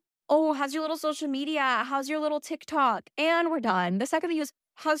media. Oh, how's your little social media? How's your little TikTok? And we're done. The second thing is,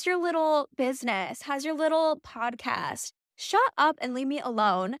 how's your little business? How's your little podcast? Shut up and leave me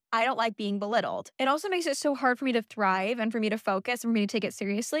alone. I don't like being belittled. It also makes it so hard for me to thrive and for me to focus and for me to take it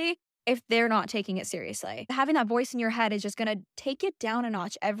seriously if they're not taking it seriously. Having that voice in your head is just gonna take it down a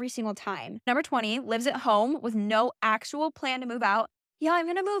notch every single time. Number 20, lives at home with no actual plan to move out. Yeah, I'm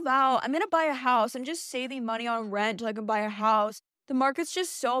gonna move out. I'm gonna buy a house. I'm just saving money on rent till I can buy a house. The market's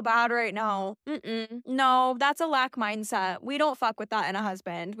just so bad right now. No, that's a lack mindset. We don't fuck with that in a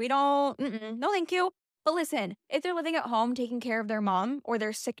husband. We don't. No, thank you. But listen, if they're living at home taking care of their mom or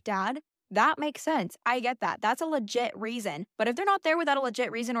their sick dad, that makes sense. I get that. That's a legit reason. But if they're not there without a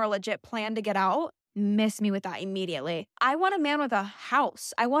legit reason or a legit plan to get out, miss me with that immediately. I want a man with a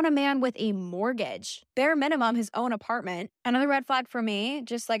house. I want a man with a mortgage. Bare minimum, his own apartment. Another red flag for me,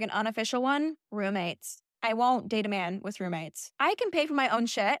 just like an unofficial one, roommates. I won't date a man with roommates. I can pay for my own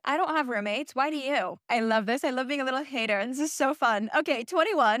shit. I don't have roommates. Why do you? I love this. I love being a little hater. This is so fun. Okay,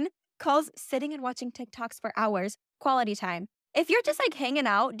 21, calls sitting and watching TikToks for hours quality time. If you're just like hanging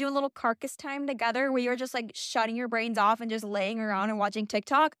out, doing a little carcass time together where you're just like shutting your brains off and just laying around and watching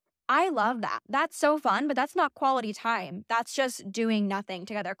TikTok, I love that. That's so fun, but that's not quality time. That's just doing nothing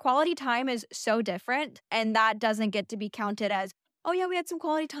together. Quality time is so different, and that doesn't get to be counted as, oh yeah, we had some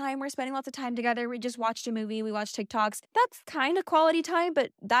quality time. We're spending lots of time together. We just watched a movie. We watched TikToks. That's kind of quality time, but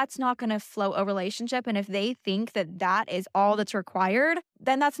that's not going to float a relationship. And if they think that that is all that's required,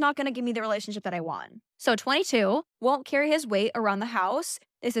 then that's not going to give me the relationship that I want. So 22, won't carry his weight around the house.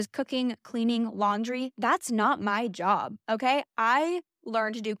 This is cooking, cleaning, laundry. That's not my job, okay? I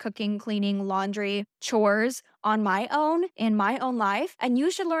learn to do cooking, cleaning, laundry, chores on my own in my own life. And you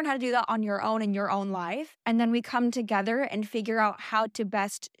should learn how to do that on your own in your own life. And then we come together and figure out how to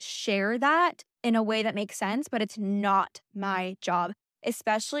best share that in a way that makes sense. But it's not my job,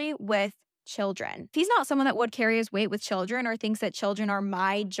 especially with children. If he's not someone that would carry his weight with children or thinks that children are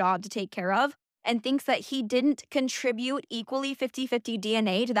my job to take care of, and thinks that he didn't contribute equally 50-50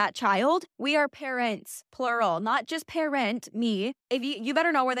 DNA to that child, we are parents, plural, not just parent, me. If you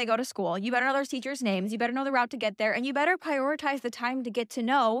better know where they go to school, you better know their teachers' names, you better know the route to get there, and you better prioritize the time to get to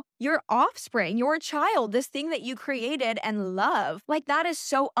know your offspring, your child, this thing that you created and love. Like, that is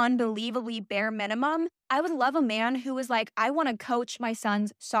so unbelievably bare minimum. I would love a man who was like, I want to coach my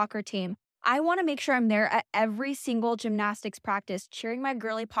son's soccer team. I want to make sure I'm there at every single gymnastics practice, cheering my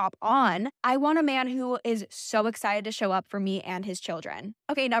girly pop on. I want a man who is so excited to show up for me and his children.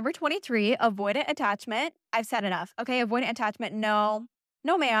 Okay, number 23, avoidant attachment. I've said enough. Okay, avoidant attachment, no.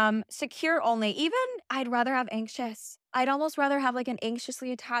 No, ma'am. Secure only. Even I'd rather have anxious. I'd almost rather have like an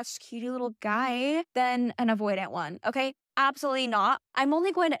anxiously attached, cutie little guy than an avoidant one. Okay, absolutely not. I'm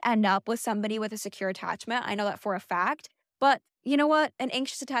only going to end up with somebody with a secure attachment. I know that for a fact. But you know what? An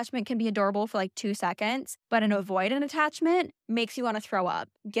anxious attachment can be adorable for like 2 seconds, but an avoidant attachment makes you want to throw up.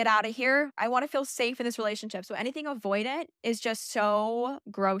 Get out of here. I want to feel safe in this relationship. So anything avoidant is just so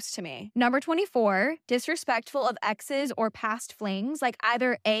gross to me. Number 24, disrespectful of exes or past flings. Like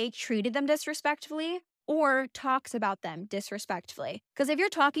either A, treated them disrespectfully or talks about them disrespectfully. Because if you're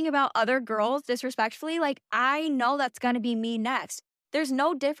talking about other girls disrespectfully, like I know that's going to be me next. There's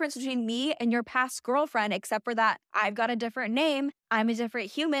no difference between me and your past girlfriend except for that I've got a different name. I'm a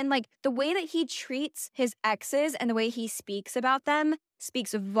different human. Like the way that he treats his exes and the way he speaks about them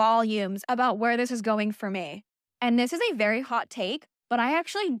speaks volumes about where this is going for me. And this is a very hot take, but I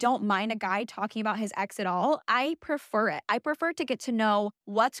actually don't mind a guy talking about his ex at all. I prefer it. I prefer to get to know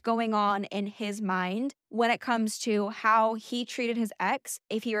what's going on in his mind when it comes to how he treated his ex,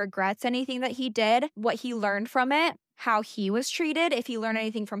 if he regrets anything that he did, what he learned from it, how he was treated, if he learned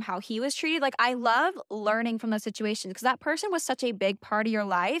anything from how he was treated. Like, I love learning from those situations because that person was such a big part of your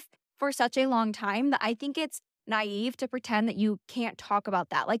life for such a long time that I think it's naive to pretend that you can't talk about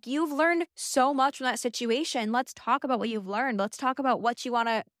that. Like, you've learned so much from that situation. Let's talk about what you've learned. Let's talk about what you want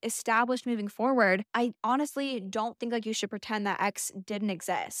to establish moving forward. I honestly don't think like you should pretend that ex didn't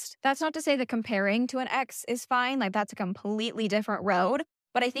exist. That's not to say that comparing to an ex is fine. Like, that's a completely different road.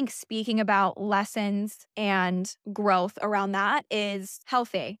 But I think speaking about lessons and growth around that is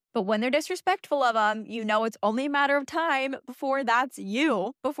healthy. But when they're disrespectful of them, you know it's only a matter of time before that's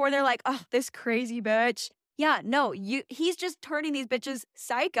you. Before they're like, oh, this crazy bitch. Yeah, no, he's just turning these bitches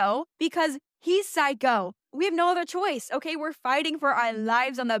psycho because he's psycho. We have no other choice. Okay, we're fighting for our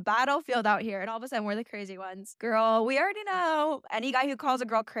lives on the battlefield out here. And all of a sudden, we're the crazy ones. Girl, we already know. Any guy who calls a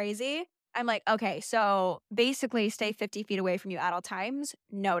girl crazy, I'm like, okay, so basically stay 50 feet away from you at all times.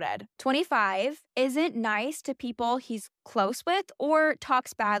 Noted. 25, isn't nice to people he's close with or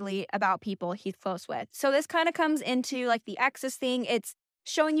talks badly about people he's close with. So this kind of comes into like the exes thing. It's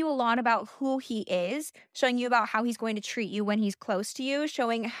showing you a lot about who he is, showing you about how he's going to treat you when he's close to you,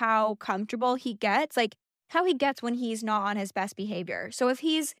 showing how comfortable he gets, like how he gets when he's not on his best behavior. So if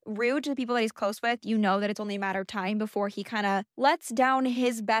he's rude to the people that he's close with, you know that it's only a matter of time before he kind of lets down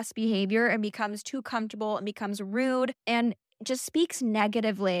his best behavior and becomes too comfortable and becomes rude and just speaks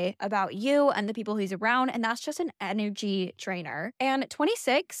negatively about you and the people he's around. And that's just an energy drainer. And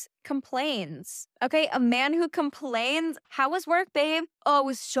 26, complains. Okay, a man who complains, how was work, babe? Oh, it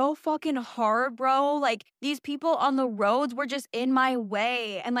was so fucking hard, bro. Like, these people on the roads were just in my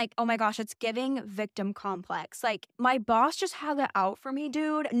way. And like, oh my gosh, it's giving victim complex. Like, my boss just had it out for me,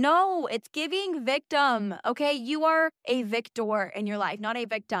 dude. No, it's giving victim. Okay, you are a victor in your life, not a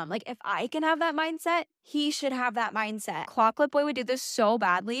victim. Like, if I can have that mindset, he should have that mindset. Clocklet Boy would do this so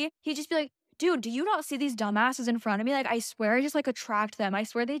badly. He'd just be like, dude, do you not see these dumbasses in front of me? Like, I swear I just like attract them. I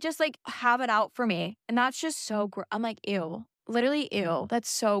swear they just like have it out for me. And that's just so gross. I'm like, ew. Literally, ew. That's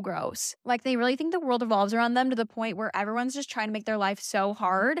so gross. Like, they really think the world revolves around them to the point where everyone's just trying to make their life so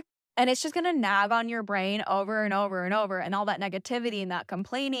hard. And it's just going to nag on your brain over and over and over and all that negativity and that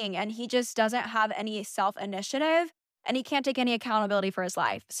complaining. And he just doesn't have any self-initiative and he can't take any accountability for his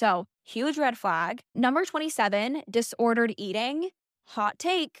life. So, huge red flag. Number 27, disordered eating. Hot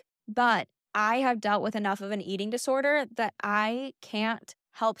take, but I have dealt with enough of an eating disorder that I can't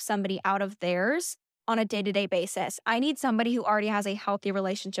help somebody out of theirs on a day-to-day basis. I need somebody who already has a healthy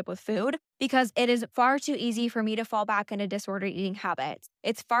relationship with food because it is far too easy for me to fall back into disordered eating habits.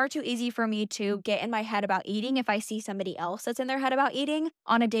 It's far too easy for me to get in my head about eating if I see somebody else that's in their head about eating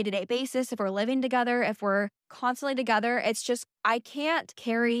on a day-to-day basis. If we're living together, if we're constantly together, it's just, I can't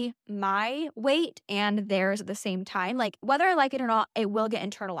carry my weight and theirs at the same time. Like, whether I like it or not, it will get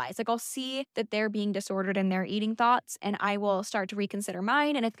internalized. Like, I'll see that they're being disordered in their eating thoughts and I will start to reconsider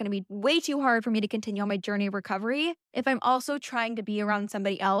mine. And it's going to be way too hard for me to continue on my journey of recovery if I'm also trying to be around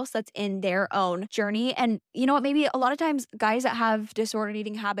somebody else that's in their their own journey. And you know what? Maybe a lot of times guys that have disordered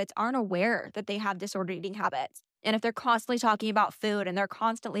eating habits aren't aware that they have disordered eating habits. And if they're constantly talking about food and they're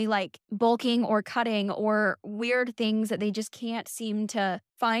constantly like bulking or cutting or weird things that they just can't seem to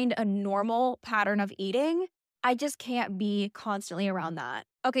find a normal pattern of eating, I just can't be constantly around that.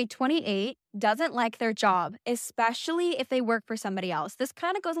 Okay, 28, doesn't like their job, especially if they work for somebody else. This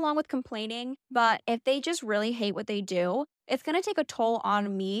kind of goes along with complaining, but if they just really hate what they do, it's going to take a toll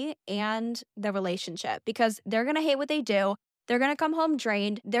on me and the relationship because they're going to hate what they do. They're going to come home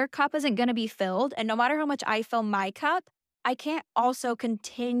drained. Their cup isn't going to be filled. And no matter how much I fill my cup, I can't also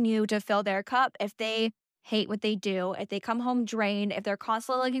continue to fill their cup if they hate what they do, if they come home drained, if they're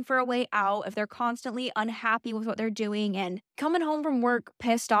constantly looking for a way out, if they're constantly unhappy with what they're doing and coming home from work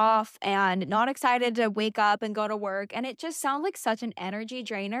pissed off and not excited to wake up and go to work. And it just sounds like such an energy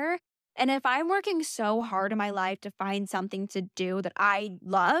drainer. And if I'm working so hard in my life to find something to do that I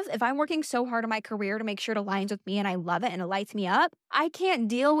love, if I'm working so hard in my career to make sure it aligns with me and I love it and it lights me up, I can't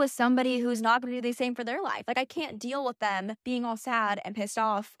deal with somebody who's not going to do the same for their life. Like, I can't deal with them being all sad and pissed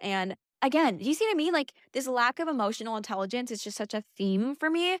off. And again, do you see what I mean? Like, this lack of emotional intelligence is just such a theme for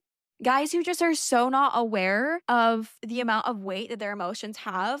me. Guys who just are so not aware of the amount of weight that their emotions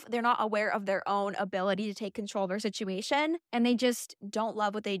have. They're not aware of their own ability to take control of their situation, and they just don't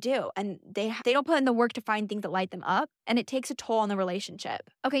love what they do. And they don't put in the work to find things that light them up, and it takes a toll on the relationship.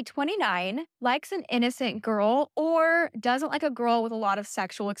 Okay, 29, likes an innocent girl or doesn't like a girl with a lot of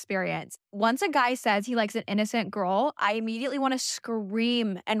sexual experience. Once a guy says he likes an innocent girl, I immediately want to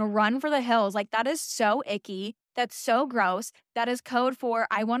scream and run for the hills. Like, that is so icky. That's so gross. That is code for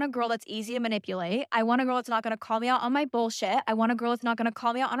I want a girl that's easy to manipulate. I want a girl that's not going to call me out on my bullshit. I want a girl that's not going to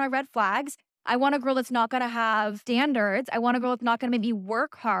call me out on my red flags. I want a girl that's not going to have standards. I want a girl that's not going to make me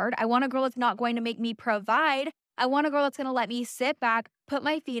work hard. I want a girl that's not going to make me provide. I want a girl that's going to let me sit back, put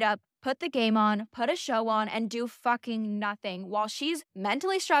my feet up, put the game on, put a show on, and do fucking nothing while she's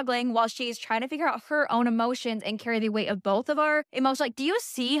mentally struggling, while she's trying to figure out her own emotions and carry the weight of both of our emotions. Like, do you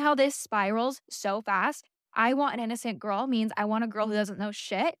see how this spirals so fast? I want an innocent girl means I want a girl who doesn't know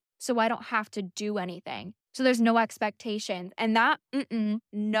shit, so I don't have to do anything. So there's no expectations. And that,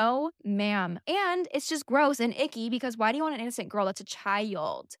 no, ma'am. And it's just gross and icky because why do you want an innocent girl that's a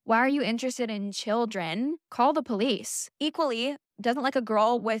child? Why are you interested in children? Call the police. Equally, doesn't like a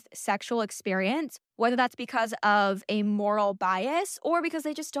girl with sexual experience, whether that's because of a moral bias or because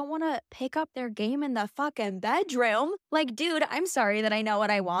they just don't want to pick up their game in the fucking bedroom. Like, dude, I'm sorry that I know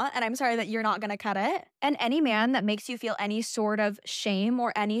what I want and I'm sorry that you're not going to cut it. And any man that makes you feel any sort of shame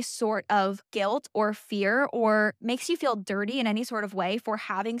or any sort of guilt or fear or makes you feel dirty in any sort of way for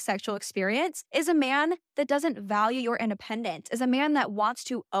having sexual experience is a man that doesn't value your independence, is a man that wants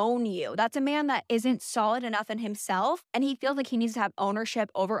to own you. That's a man that isn't solid enough in himself and he feels like he needs to have ownership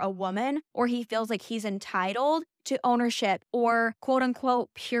over a woman, or he feels like he's entitled to ownership or quote unquote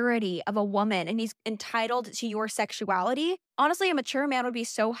purity of a woman and he's entitled to your sexuality. Honestly, a mature man would be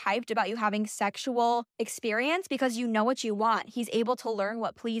so hyped about you having sexual experience because you know what you want. He's able to learn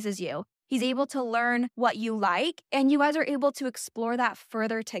what pleases you. He's able to learn what you like, and you guys are able to explore that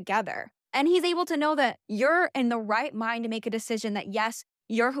further together. And he's able to know that you're in the right mind to make a decision that, yes,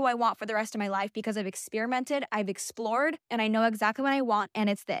 you're who I want for the rest of my life because I've experimented, I've explored, and I know exactly what I want, and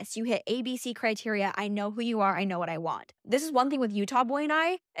it's this. You hit ABC criteria. I know who you are. I know what I want. This is one thing with Utah Boy and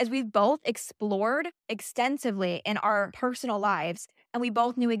I, as we've both explored extensively in our personal lives, and we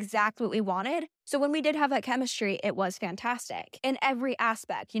both knew exactly what we wanted. So when we did have that chemistry, it was fantastic in every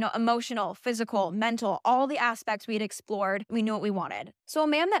aspect, emotional, physical, mental, all the aspects we had explored, we knew what we wanted. So a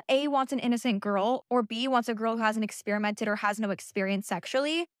man that A, wants an innocent girl, or B, wants a girl who hasn't experimented or has no experience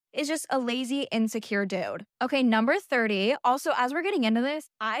sexually is just a lazy, insecure dude. Okay, number 30. Also, as we're getting into this,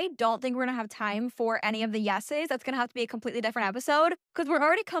 I don't think we're gonna have time for any of the yeses. That's gonna have to be a completely different episode because we're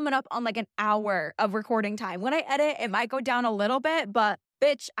already coming up on like an hour of recording time. When I edit, it might go down a little bit, but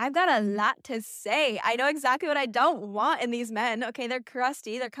bitch, I've got a lot to say. I know exactly what I don't want in these men. Okay, they're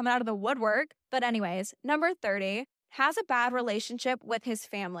crusty, they're coming out of the woodwork. But anyways, number 30, has a bad relationship with his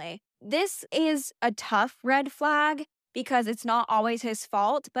family. This is a tough red flag because it's not always his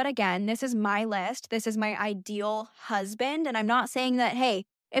fault. But again, this is my list. This is my ideal husband. And I'm not saying that, hey,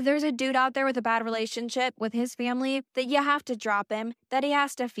 if there's a dude out there with a bad relationship with his family, that you have to drop him, that he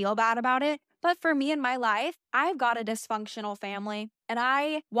has to feel bad about it. But for me in my life, I've got a dysfunctional family and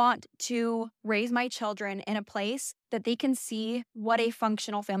I want to raise my children in a place that they can see what a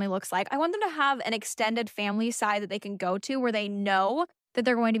functional family looks like. I want them to have an extended family side that they can go to where they know that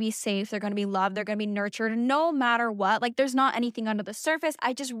they're going to be safe, they're going to be loved, they're going to be nurtured no matter what. Like there's not anything under the surface.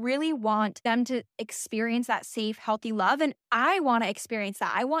 I just really want them to experience that safe, healthy love. And I want to experience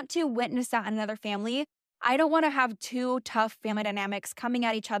that. I want to witness that in another family. I don't want to have two tough family dynamics coming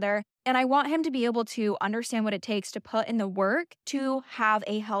at each other. And I want him to be able to understand what it takes to put in the work to have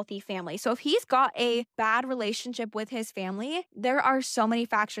a healthy family. So if he's got a bad relationship with his family, there are so many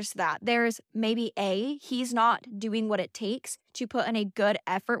factors to that. There's maybe he's not doing what it takes to put in a good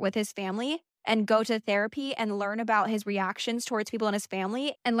effort with his family and go to therapy and learn about his reactions towards people in his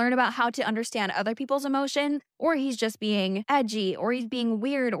family and learn about how to understand other people's emotions, or he's just being edgy, or he's being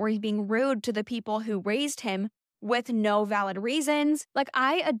weird, or he's being rude to the people who raised him with no valid reasons. Like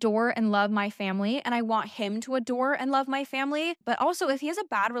I adore and love my family and I want him to adore and love my family. But also if he has a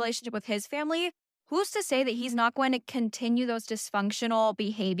bad relationship with his family, who's to say that he's not going to continue those dysfunctional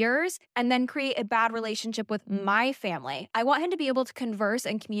behaviors and then create a bad relationship with my family? I want him to be able to converse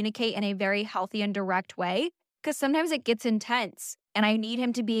and communicate in a very healthy and direct way, because sometimes it gets intense and I need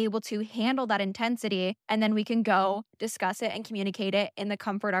him to be able to handle that intensity, and then we can go discuss it and communicate it in the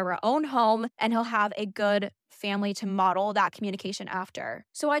comfort of our own home, and he'll have a good family to model that communication after.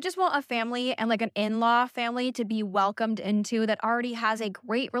 So I just want a family and like an in-law family to be welcomed into that already has a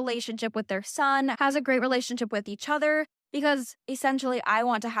great relationship with their son, has a great relationship with each other, because essentially I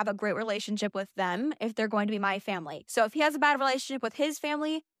want to have a great relationship with them if they're going to be my family. So if he has a bad relationship with his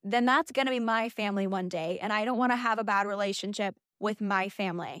family, then that's going to be my family one day. And I don't want to have a bad relationship with my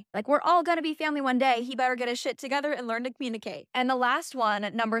family. Like we're all going to be family one day. He better get his shit together and learn to communicate. And the last one,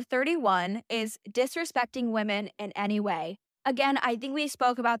 number 31, is disrespecting women in any way. Again, I think we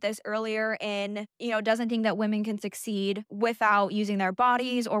spoke about this earlier in, doesn't think that women can succeed without using their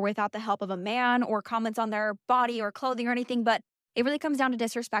bodies or without the help of a man or comments on their body or clothing or anything, but it really comes down to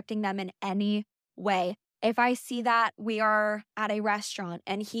disrespecting them in any way. If I see that we are at a restaurant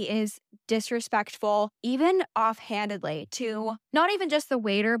and he is disrespectful, even offhandedly, to not even just the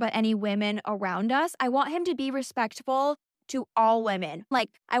waiter, but any women around us, I want him to be respectful to all women.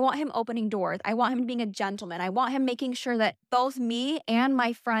 Like, I want him opening doors. I want him being a gentleman. I want him making sure that both me and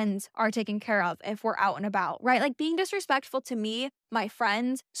my friends are taken care of if we're out and about, right? Like being disrespectful to me, my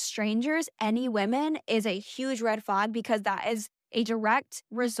friends, strangers, any women is a huge red flag, because that is a direct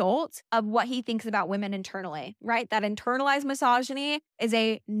result of what he thinks about women internally, right? That internalized misogyny is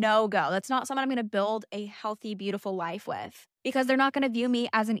a no-go. That's not someone I'm going to build a healthy, beautiful life with, because they're not going to view me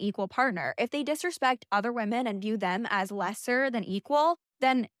as an equal partner. If they disrespect other women and view them as lesser than equal,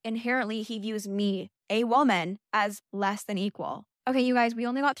 then inherently he views me, a woman, as less than equal. Okay, you guys, we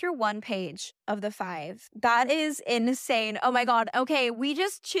only got through one page of the 5. That is insane. Oh my God. Okay, we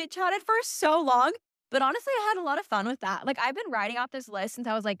just chit-chatted for so long. But honestly, I had a lot of fun with that. Like, I've been writing off this list since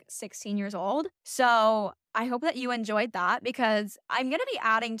I was like 16 years old. So I hope that you enjoyed that, because I'm going to be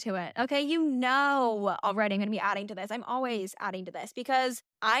adding to it. Okay, already I'm going to be adding to this. I'm always adding to this, because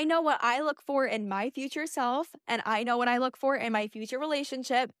I know what I look for in my future self, and I know what I look for in my future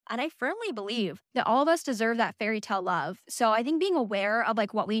relationship. And I firmly believe that all of us deserve that fairy tale love. So I think being aware of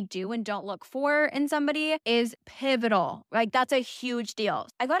like what we do and don't look for in somebody is pivotal. Like, that's a huge deal.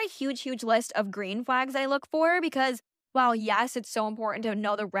 I got a huge list of green flags that I look for, because while yes, it's so important to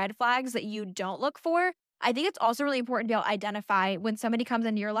know the red flags that you don't look for, I think it's also really important to be able to identify when somebody comes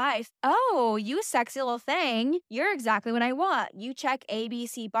into your life. Oh, you sexy little thing. You're exactly what I want. You check A, B,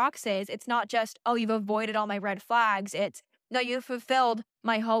 C boxes. It's not just, oh, you've avoided all my red flags. It's, no, you've fulfilled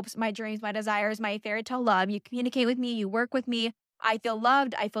my hopes, my dreams, my desires, my fairy tale love. You communicate with me. You work with me. I feel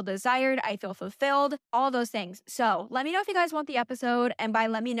loved. I feel desired. I feel fulfilled. All those things. So let me know if you guys want the episode. And by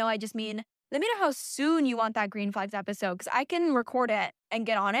let me know, I just mean, let me know how soon you want that green flags episode, because I can record it and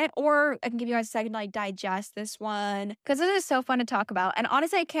get on it, or I can give you guys a second to like digest this one, because it is so fun to talk about. And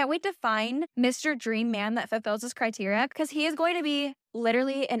honestly, I can't wait to find Mr. Dream Man that fulfills this criteria, because he is going to be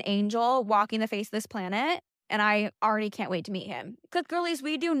literally an angel walking the face of this planet. And I already can't wait to meet him. Because girlies,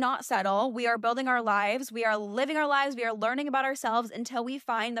 we do not settle. We are building our lives. We are living our lives. We are learning about ourselves until we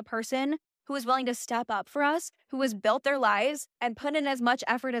find the person who is willing to step up for us, who has built their lives and put in as much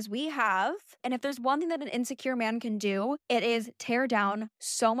effort as we have. And if there's one thing that an insecure man can do, it is tear down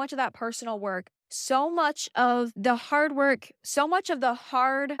so much of that personal work, so much of the hard work, so much of the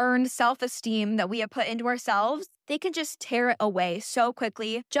hard-earned self-esteem that we have put into ourselves. They can just tear it away so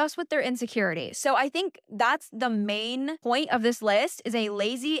quickly just with their insecurity. So I think that's the main point of this list, is a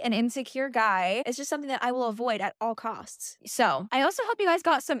lazy and insecure guy. It's just something that I will avoid at all costs. So I also hope you guys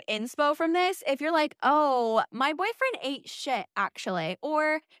got some inspo from this. If you're like, oh, my boyfriend ate shit, actually,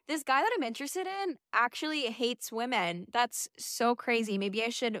 or this guy that I'm interested in actually hates women. That's so crazy. Maybe I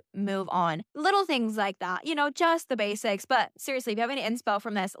should move on. Little Little things like that, just the basics. But seriously, if you have any inspo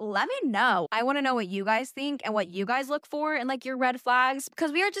from this, let me know. I want to know what you guys think and what you guys look for and like your red flags,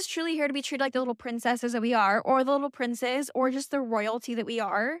 because we are just truly here to be treated like the little princesses that we are, or the little princes, or just the royalty that we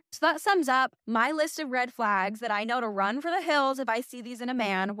are. So that sums up my list of red flags that I know to run for the hills if I see these in a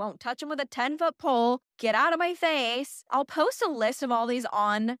man. Won't touch him with a 10-foot pole. Get out of my face. I'll post a list of all these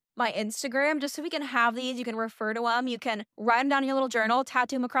on my Instagram just so we can have these. You can refer to them. You can write them down in your little journal,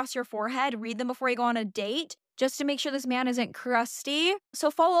 tattoo them across your forehead, read them before you go on a date, just to make sure this man isn't crusty. So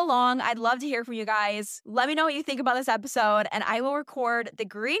follow along. I'd love to hear from you guys. Let me know what you think about this episode, and I will record the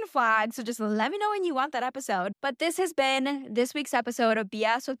green flag. So just let me know when you want that episode. But this has been this week's episode of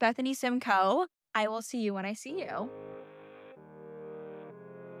BS with Bethany Simcoe. I will see you when I see you.